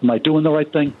 Am I doing the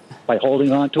right thing by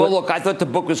holding on to it? Well, look, I thought the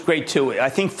book was great, too. I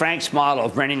think Frank's model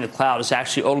of renting the cloud is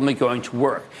actually ultimately going to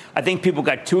work. I think people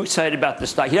got too excited about the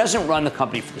stock. He doesn't run the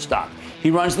company for the stock. He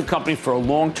runs the company for a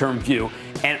long-term view,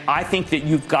 and I think that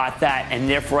you've got that, and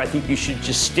therefore I think you should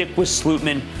just stick with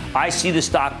Slootman. I see the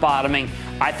stock bottoming.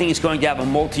 I think it's going to have a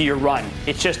multi-year run.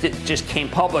 It just came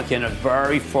public in a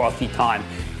very frothy time.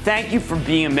 Thank you for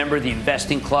being a member of the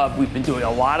Investing Club. We've been doing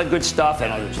a lot of good stuff,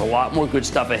 and there's a lot more good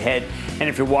stuff ahead. And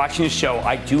if you're watching the show,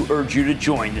 I do urge you to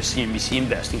join the CNBC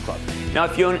Investing Club. Now,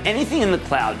 if you own anything in the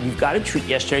cloud, you've got to treat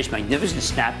yesterday's magnificent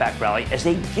snapback rally as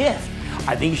a gift.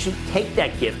 I think you should take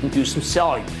that gift and do some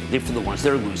selling, particularly for the ones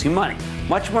that are losing money.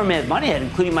 Much more Mad Money ahead,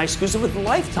 including my exclusive with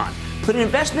Lifetime. Put an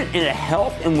investment in a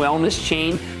health and wellness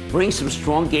chain. Bring some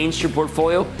strong gains to your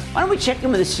portfolio. Why don't we check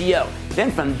in with the CEO?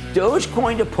 Then from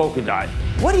Dogecoin to Polkadot,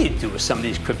 what do you do with some of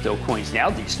these crypto coins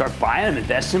now? Do you start buying them,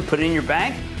 invest them, put it in your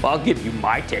bank? Well, I'll give you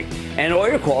my take. And all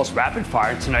your calls rapid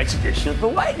fire in tonight's edition of the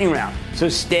Lightning Round. So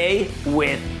stay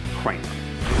with Cramer.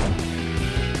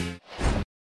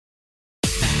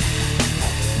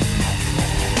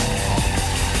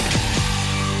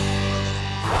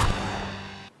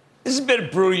 This has been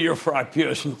a brutal year for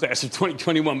IPOs in the class of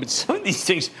 2021, but some of these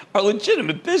things are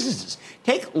legitimate businesses.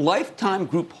 Take Lifetime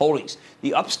Group Holdings,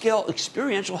 the upscale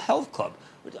experiential health club,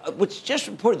 which just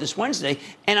reported this Wednesday,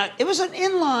 and it was an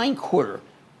inline quarter,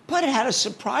 but it had a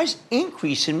surprise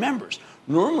increase in members.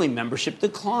 Normally, membership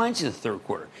declines in the third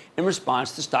quarter. In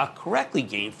response, the stock correctly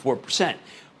gained 4%.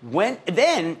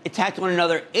 Then it tacked on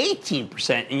another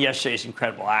 18% in yesterday's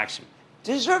incredible action.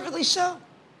 Deservedly so.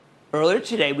 Earlier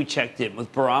today, we checked in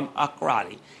with Bahram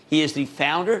Akradi. He is the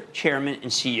founder, chairman,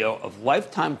 and CEO of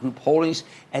Lifetime Group Holdings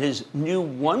at his new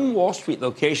One Wall Street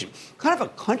location, kind of a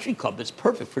country club that's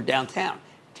perfect for downtown.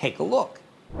 Take a look.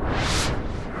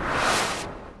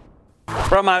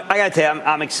 Bahram, I got to tell you,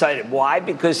 I'm excited. Why?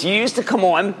 Because you used to come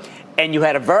on, and you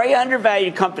had a very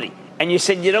undervalued company, and you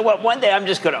said, you know what, one day I'm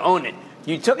just going to own it.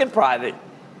 You took it private,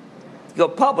 go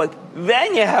public,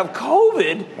 then you have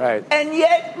COVID, right? And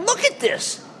yet, look at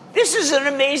this. This is an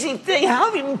amazing thing.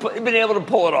 How have you been able to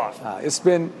pull it off? It's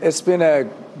been a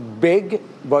big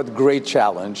but great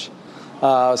challenge.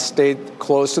 Stay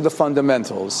close to the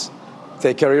fundamentals.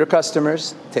 Take care of your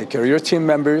customers. Take care of your team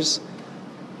members.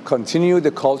 Continue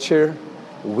the culture.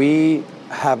 We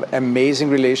have amazing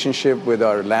relationship with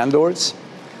our landlords.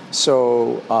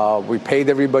 So we paid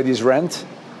everybody's rent.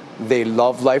 They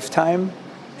love Lifetime.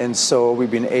 And so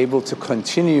we've been able to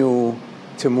continue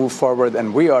to move forward,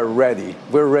 and we are ready.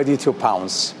 We're ready to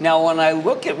pounce. Now, when I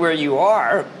look at where you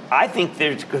are, I think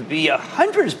there could be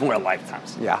hundreds more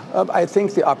Lifetimes. Yeah, I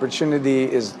think the opportunity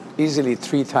is easily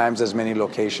 3 times as many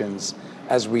locations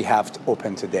as we have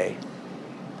open today.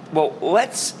 Well,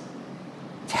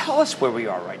 tell us where we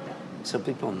are right now, so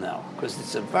people know, because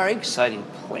it's a very exciting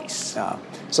place.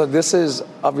 So this is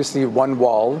obviously One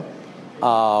Wall.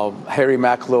 Harry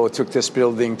Macklowe took this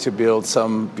building to build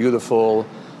some beautiful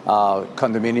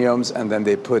condominiums, and then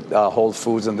they put Whole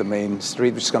Foods on the main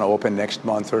street, which is going to open next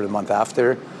month or the month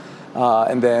after.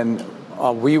 And then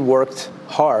we worked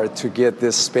hard to get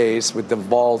this space with the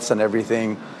vaults and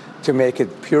everything to make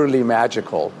it purely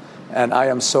magical. And I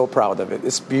am so proud of it.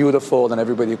 It's beautiful, and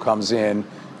everybody who comes in,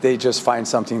 they just find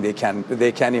something they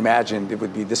can't imagine it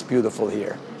would be this beautiful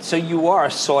here. So you are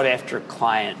a sought-after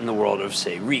client in the world of,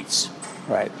 say, REITs.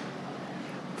 Right.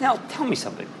 Now, tell me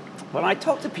something. When I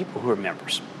talk to people who are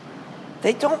members,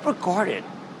 they don't regard it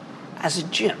as a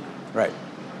gym. Right.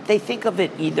 They think of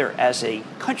it either as a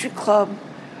country club,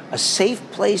 a safe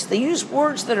place. They use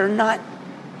words that are not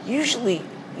usually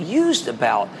used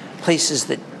about places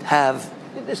that have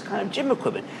this kind of gym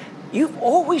equipment. You've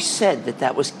always said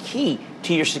that was key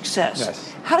to your success.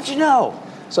 Yes. How did you know?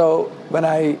 So when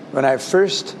I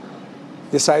first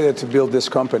decided to build this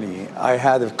company, I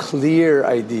had a clear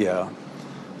idea.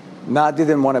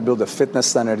 Didn't want to build a fitness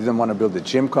center, didn't want to build a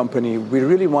gym company. We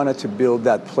really wanted to build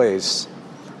that place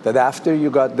that after you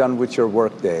got done with your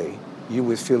workday, you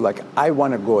would feel like, I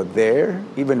want to go there,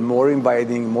 even more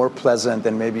inviting, more pleasant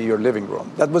than maybe your living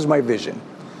room. That was my vision.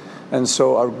 And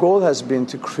so our goal has been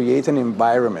to create an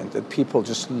environment that people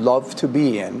just love to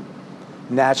be in,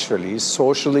 naturally.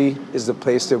 Socially is the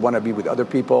place they want to be with other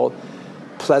people,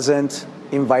 pleasant,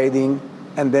 inviting,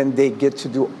 and then they get to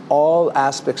do all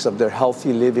aspects of their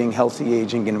healthy living, healthy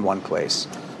aging in one place.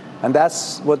 And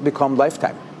that's what become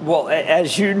Lifetime. Well,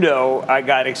 as you know, I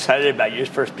got excited about yours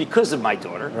first because of my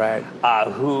daughter, right?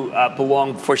 Who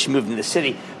belonged, before she moved into the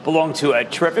city, belonged to a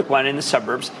terrific one in the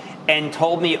suburbs, and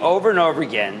told me over and over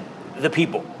again, the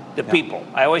people.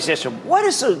 I always ask her, what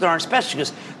is so darn special? She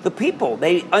goes, the people,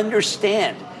 they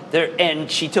understand. And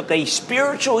she took a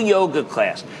spiritual yoga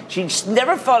class. She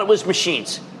never thought it was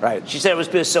machines. Right. She said it was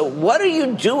business. So what are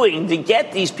you doing to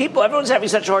get these people? Everyone's having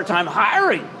such a hard time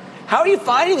hiring. How are you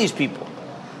finding these people?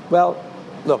 Well,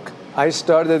 look, I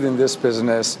started in this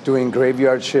business doing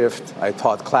graveyard shift. I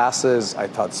taught classes. I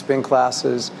taught spin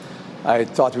classes. I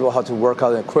taught people how to work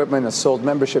on equipment and sold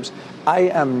memberships. I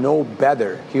am no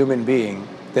better human being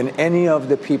than any of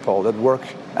the people that work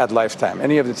at Lifetime,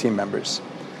 any of the team members.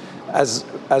 As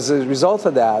a result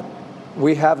of that,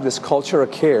 we have this culture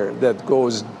of care that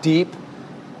goes deep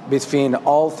between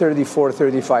all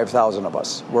 35,000 of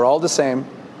us. We're all the same.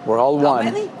 We're all one.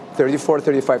 How many?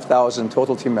 35,000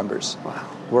 total team members. Wow.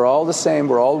 We're all the same.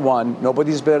 We're all one.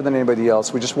 Nobody's better than anybody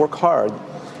else. We just work hard.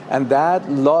 And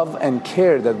that love and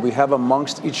care that we have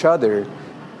amongst each other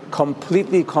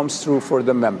completely comes through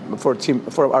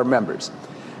for our members.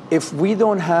 If we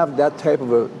don't have that type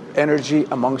of energy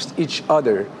amongst each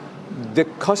other, the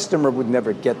customer would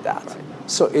never get that. Right.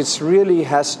 So it really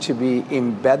has to be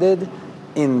embedded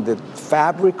in the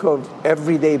fabric of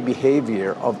everyday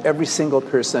behavior of every single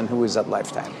person who is at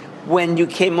Lifetime. When you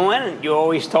came on, you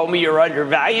always told me you're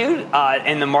undervalued,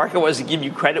 and the market wasn't giving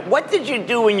you credit. What did you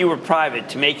do when you were private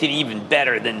to make it even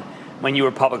better than when you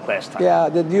were public last time? Yeah,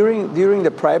 during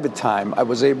the private time, I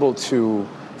was able to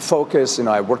focus.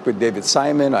 I worked with David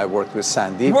Simon. I worked with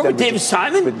Sandeep. You worked with David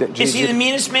Simon? Is he the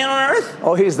meanest man on earth?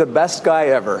 Oh, he's the best guy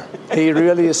ever. He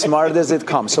really is smart as it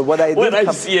comes. So what I did... When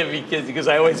I see him, because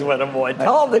I always want him on.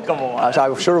 Tell him to come on.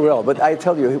 I sure will. But I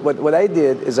tell you, what I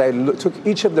did is I took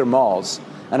each of their malls,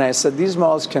 and I said, these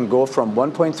malls can go from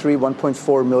 1.3,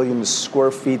 1.4 million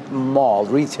square feet mall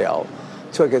retail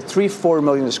to like a 3-4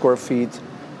 million square feet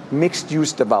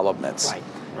mixed-use developments. Right.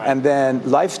 And then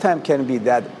Lifetime can be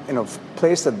that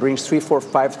place that brings 3,000,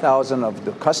 4,000, 5,000 of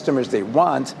the customers they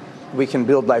want. We can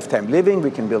build Lifetime Living. We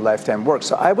can build Lifetime Work.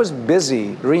 So I was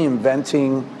busy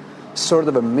reinventing sort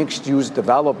of a mixed-use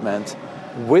development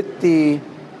with the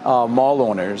mall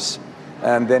owners,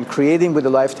 and then creating with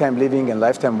the Lifetime Living and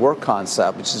Lifetime Work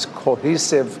concept, which is a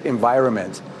cohesive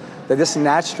environment that is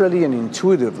naturally and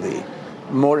intuitively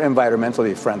more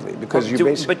environmentally friendly, because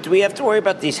But do we have to worry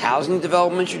about these housing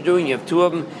developments you're doing? You have two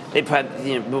of them. They've had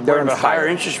higher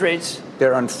interest rates.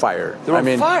 They're on fire. They're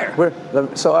on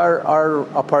fire. So our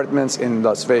apartments in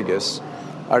Las Vegas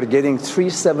are getting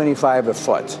 $375 a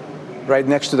foot, right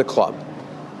next to the club.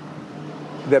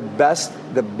 The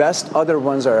best other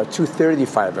ones are at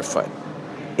 $235 a foot.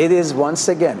 It is, once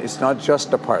again, it's not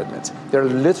just apartments. They're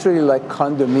literally like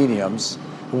condominiums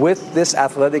with this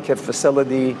athletic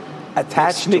facility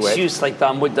attached to it. Mixed use like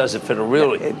Don Wood does it for the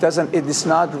real. It's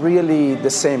not really the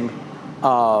same.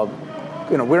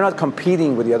 We're not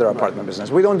competing with the other apartment business.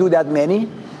 We don't do that many.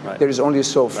 Right. There's only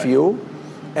so few.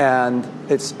 And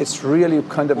it's really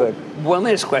kind of a... One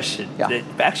last question that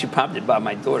actually prompted by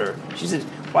my daughter. She said,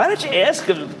 why don't you ask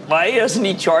him, why doesn't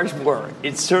he charge more?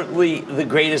 It's certainly the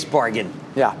greatest bargain.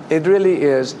 Yeah, it really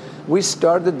is. We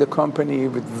started the company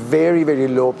with very, very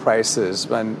low prices,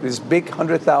 when these big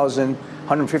 100,000,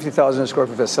 150,000 square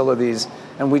foot facilities,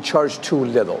 and we charged too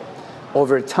little.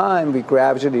 Over time, we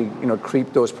gradually,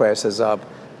 creep those prices up.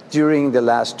 during the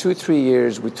last 2-3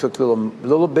 years, we took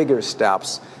little bigger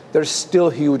steps. There's still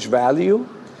huge value,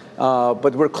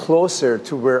 but we're closer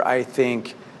to where I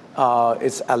think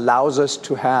it allows us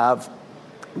to have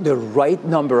the right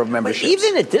number of memberships. But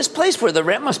even at this place where the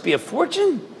rent must be a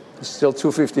fortune? It's still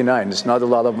 $259. It's not a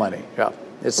lot of money. Yeah,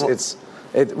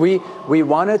 we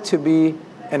want it to be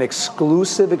an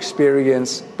exclusive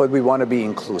experience, but we want to be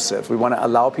inclusive. We want to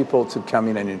allow people to come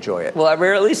in and enjoy it. Well, I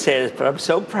rarely say this, but I'm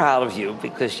so proud of you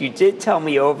because you did tell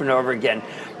me over and over again,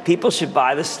 people should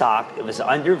buy the stock. It was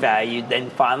undervalued. Then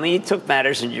finally you took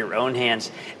matters into your own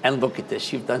hands. And look at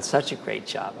this. You've done such a great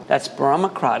job. That's Bahram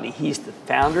Akradi. He's the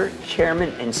founder,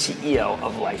 chairman, and CEO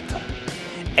of Lifetime.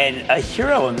 And a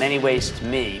hero in many ways to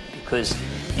me because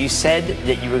you said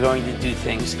that you were going to do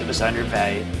things. It was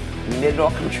undervalued. You made it all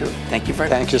come true. Thank you very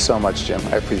much. Thank you so much, Jim.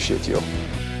 I appreciate you.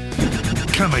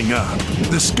 Coming up,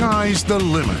 the sky's the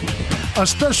limit. A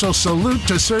special salute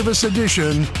to service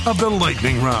edition of the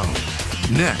Lightning Round.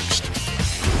 Next.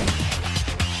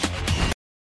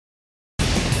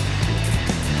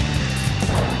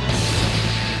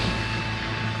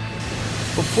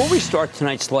 Before we start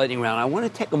tonight's lightning round, I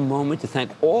want to take a moment to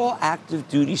thank all active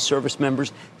duty service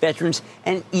members, veterans,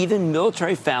 and even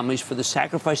military families for the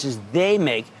sacrifices they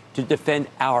make to defend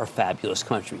our fabulous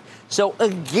country. So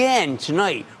again,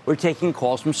 tonight, we're taking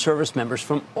calls from service members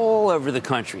from all over the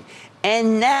country.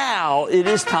 And now it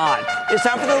is time. It's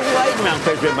time for the lightning round.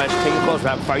 Thank you very much. Taking calls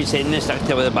rapid fire. You say this, I can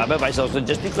tell you about myself. So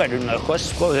just be clear. Of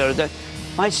course,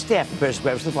 my staff prepares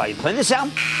the fly. You playing this out?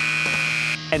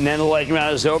 And then the lightning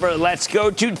round is over. Let's go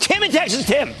to Tim in Texas.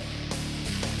 Tim.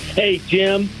 Hey,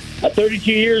 Jim.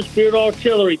 32 years, Spirit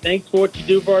Artillery. Thanks for what you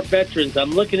do for our veterans.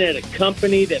 I'm looking at a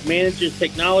company that manages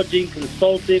technology,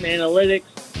 consulting, analytics,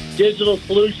 digital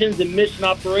solutions, and mission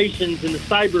operations in the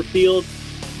cyber field.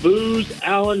 Booz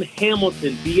Allen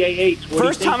Hamilton, BAH.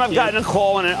 First time I've gotten a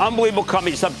call on an unbelievable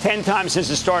company. It's up 10 times since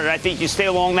it started. I think you stay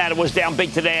along that. It was down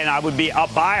big today, and I would be a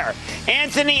buyer.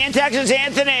 Anthony in Texas.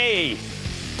 Anthony.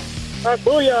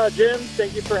 Booyah, Jim.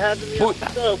 Thank you for having me on the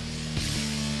show.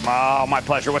 Oh, my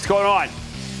pleasure. What's going on?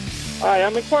 Hi,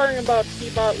 I'm inquiring about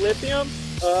Piedmont Lithium.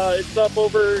 It's up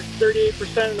over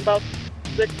 38% in about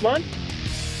 6 months.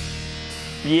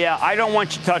 Yeah, I don't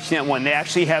want you touching that one. They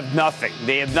actually have nothing.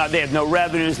 They have no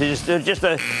revenues. They're just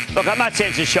a look. I'm not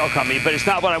saying it's a shell company, but it's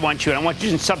not what I want you in. I want you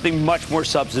in something much more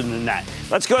substantive than that.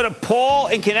 Let's go to Paul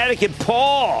in Connecticut.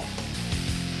 Paul.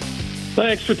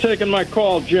 Thanks for taking my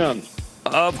call, Jim.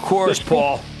 Of course,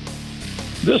 Paul.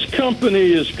 This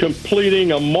company is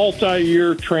completing a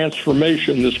multi-year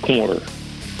transformation this quarter.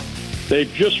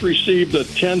 They've just received a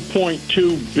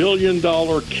 $10.2 billion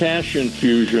cash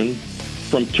infusion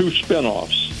from 2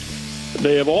 spinoffs.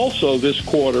 They have also this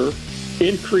quarter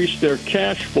increased their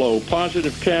cash flow,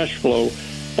 positive cash flow,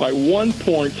 by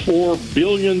 $1.4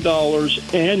 billion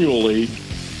annually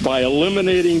by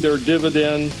eliminating their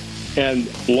dividend and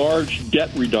large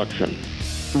debt reduction.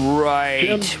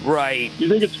 Right, Jim, right. You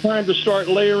think it's time to start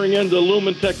layering into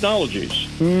Lumen Technologies?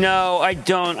 No, I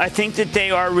don't. I think that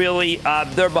they are really,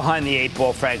 they're behind the 8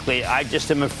 ball, frankly. I just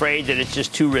am afraid that it's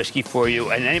just too risky for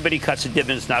you. And anybody cuts a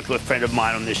dividend is not a good friend of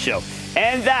mine on this show.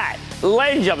 And that,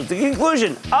 ladies and gentlemen, is the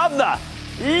conclusion of the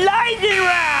Lightning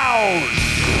Round.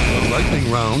 The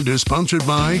Lightning Round is sponsored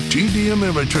by TD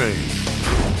Ameritrade.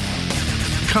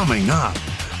 Coming up,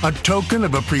 a token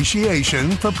of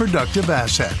appreciation for productive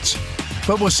assets.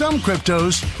 But with some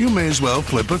cryptos, you may as well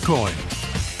flip a coin.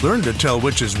 Learn to tell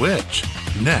which is which.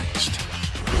 Next.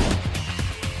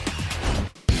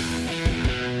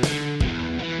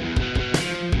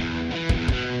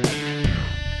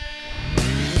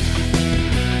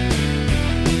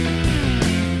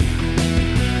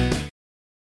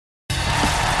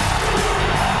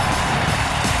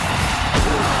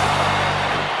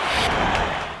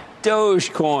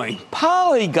 Dogecoin,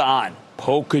 Polygon,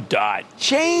 Polkadot,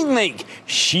 Chainlink,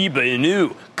 Shiba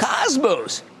Inu,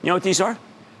 Cosmos. You know what these are?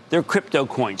 They're crypto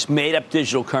coins, made-up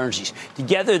digital currencies.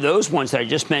 Together, those ones that I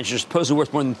just mentioned are supposedly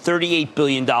worth more than $38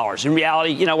 billion. In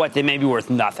reality, you know what? They may be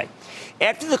worth nothing.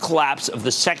 After the collapse of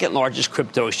the second-largest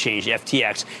crypto exchange,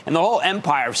 FTX, and the whole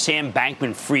empire of Sam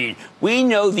Bankman-Fried, we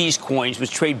know these coins,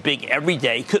 which trade big every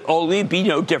day, could only be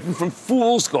no different from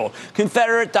fool's gold,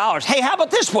 Confederate dollars. Hey, how about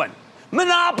this one?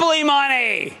 Monopoly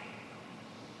money!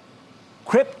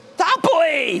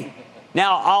 Cryptopoly!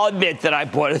 Now, I'll admit that I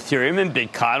bought Ethereum and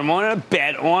Bitcoin. I'm on a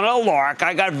bet on a lark.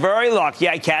 I got very lucky.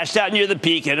 I cashed out near the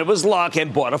peak, and it was luck,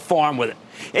 and bought a farm with it.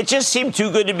 It just seemed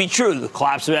too good to be true. The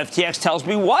collapse of FTX tells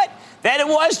me what? That it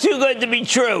was too good to be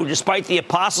true, despite the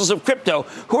apostles of crypto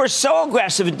who are so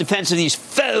aggressive in defense of these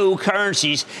faux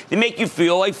currencies, they make you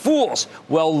feel like fools.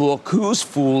 Well, look who's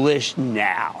foolish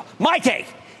now. My take.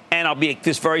 and I'll make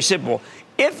this very simple.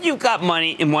 If you've got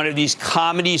money in one of these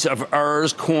comedies of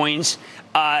errors coins,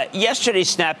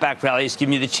 yesterday's snapback rally has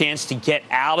given you the chance to get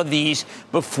out of these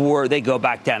before they go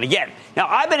back down again. Now,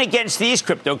 I've been against these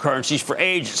cryptocurrencies for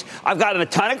ages. I've gotten a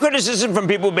ton of criticism from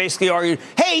people who basically argued,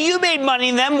 hey, you made money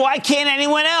in them, why can't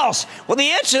anyone else? Well,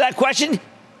 the answer to that question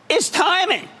is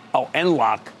timing. Oh, and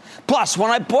luck. Plus,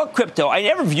 when I bought crypto, I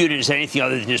never viewed it as anything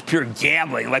other than just pure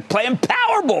gambling, like playing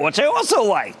Powerball, which I also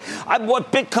like. I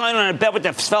bought Bitcoin on a bet with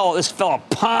this fellow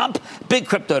Pomp, big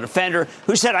crypto defender,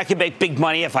 who said I could make big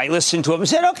money if I listened to him. I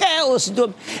said, okay, I'll listen to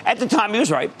him. At the time, he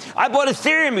was right. I bought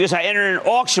Ethereum because I entered an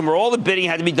auction where all the bidding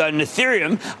had to be done in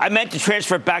Ethereum. I meant to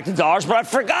transfer it back to dollars, but I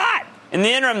forgot. In the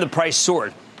interim, the price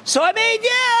soared. So I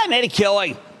made a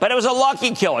killing, but it was a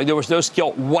lucky killing. There was no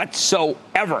skill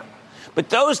whatsoever. But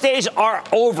those days are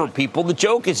over, people. The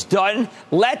joke is done.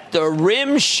 Let the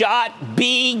rim shot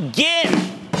begin.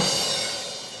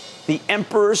 The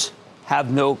emperors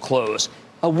have no clothes.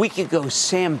 A week ago,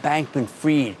 Sam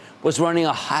Bankman-Fried was running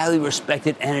a highly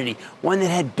respected entity, one that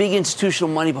had big institutional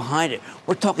money behind it.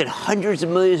 We're talking hundreds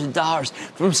of millions of dollars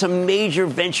from some major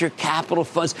venture capital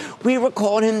funds. We were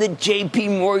calling him the J.P.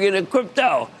 Morgan of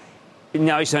crypto.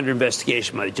 Now he's under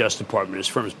investigation by the Justice Department. His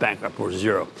firm is bankrupt or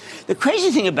zero. The crazy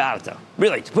thing about it, though,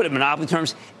 really, to put it in monopoly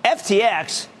terms,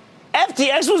 FTX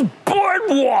was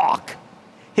Boardwalk.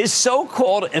 His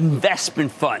so-called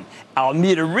investment fund,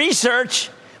 Alameda Research,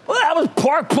 well, that was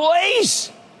Park Place.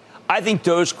 I think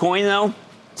Dogecoin, though,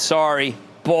 sorry,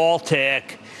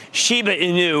 Baltic, Shiba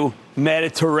Inu,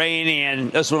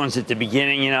 Mediterranean, those ones at the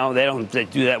beginning, they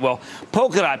do that well.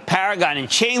 Polkadot, Paragon, and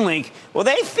Chainlink, well,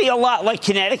 they feel a lot like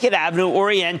Connecticut Avenue,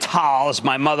 Oriental, as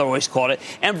my mother always called it,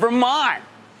 and Vermont.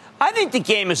 I think the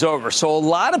game is over. So a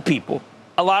lot of people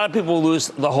lose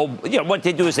the whole, what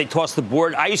they do is they toss the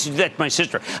board. I used to do that to my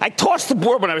sister. I tossed the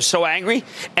board when I was so angry,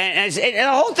 and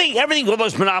the whole thing, everything, all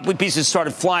those Monopoly pieces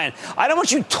started flying. I don't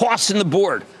want you tossing the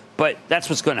board. But that's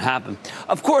what's going to happen.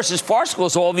 Of course, as farcical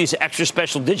as all these extra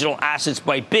special digital assets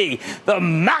might be, the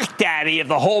Mac Daddy of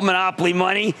the whole monopoly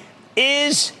money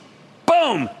is,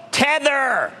 boom,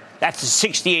 Tether. That's a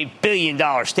 $68 billion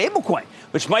stablecoin,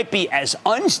 which might be as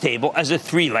unstable as a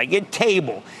three-legged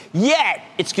table. Yet,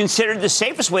 it's considered the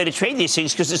safest way to trade these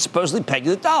things because it's supposedly pegged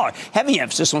to the dollar. Heavy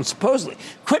emphasis on supposedly.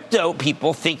 Crypto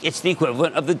people think it's the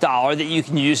equivalent of the dollar that you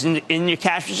can use in your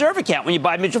cash reserve account when you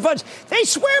buy mutual funds. They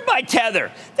swear by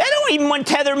Tether. They don't even want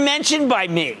Tether mentioned by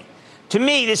me. To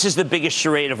me, this is the biggest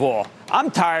charade of all.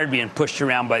 I'm tired of being pushed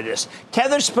around by this.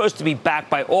 Tether's supposed to be backed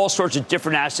by all sorts of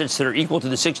different assets that are equal to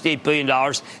the $68 billion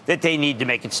that they need to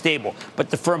make it stable. But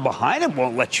the firm behind it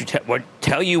won't let you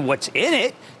tell you what's in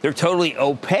it. They're totally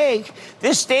opaque.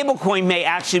 This stablecoin may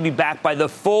actually be backed by the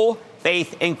full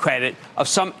faith and credit of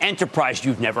some enterprise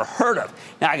you've never heard of.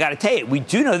 Now, I got to tell you, we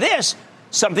do know this.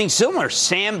 Something similar.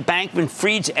 Sam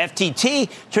Bankman-Fried's FTT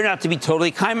turned out to be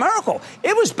totally chimerical.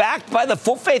 It was backed by the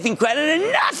full faith and credit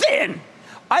and nothing.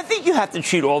 I think you have to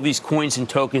treat all these coins and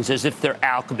tokens as if they're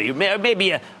alchemy,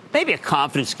 maybe a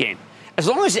confidence game. As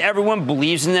long as everyone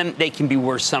believes in them, they can be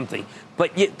worth something.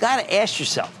 But you got to ask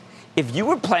yourself, if you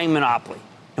were playing Monopoly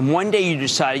and one day you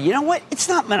decided, you know what, it's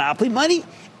not Monopoly money,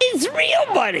 it's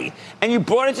real money, and you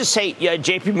brought it to, say,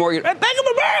 J.P. Morgan, Bank of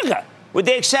America, would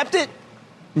they accept it?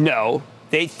 No.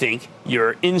 They think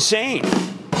you're insane.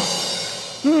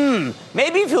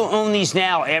 Maybe if you'll own these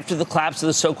now after the collapse of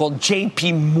the so-called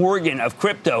J.P. Morgan of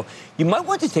crypto, you might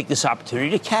want to take this opportunity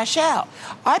to cash out.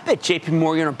 I bet J.P.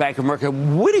 Morgan or Bank of America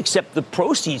would accept the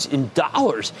proceeds in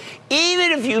dollars,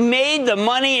 even if you made the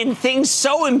money in things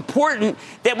so important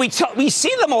that we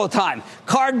see them all the time,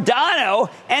 Cardano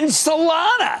and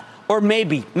Solana, or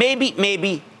maybe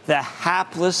the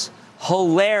hapless,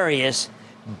 hilarious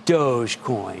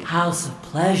Dogecoin. House of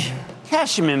pleasure.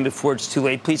 Cash them in before it's too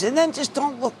late, please, and then just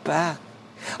don't look back.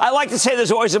 I like to say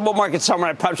there's always a bull market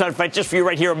somewhere. I'm trying to fight just for you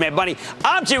right here on Mad Money.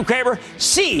 I'm Jim Cramer.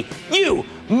 See you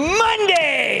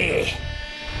Monday.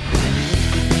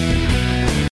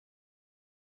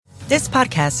 This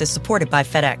podcast is supported by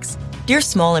FedEx. Dear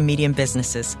small and medium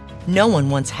businesses, no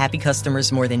one wants happy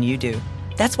customers more than you do.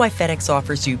 That's why FedEx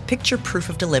offers you picture proof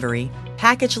of delivery,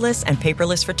 packageless and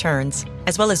paperless returns,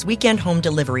 as well as weekend home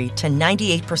delivery to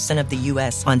 98% of the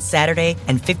U.S. on Saturday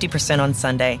and 50% on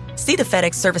Sunday. See the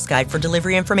FedEx service guide for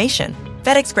delivery information.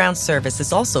 FedEx Ground service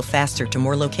is also faster to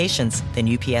more locations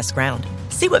than UPS Ground.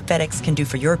 See what FedEx can do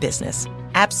for your business.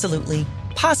 Absolutely,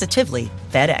 positively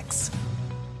FedEx.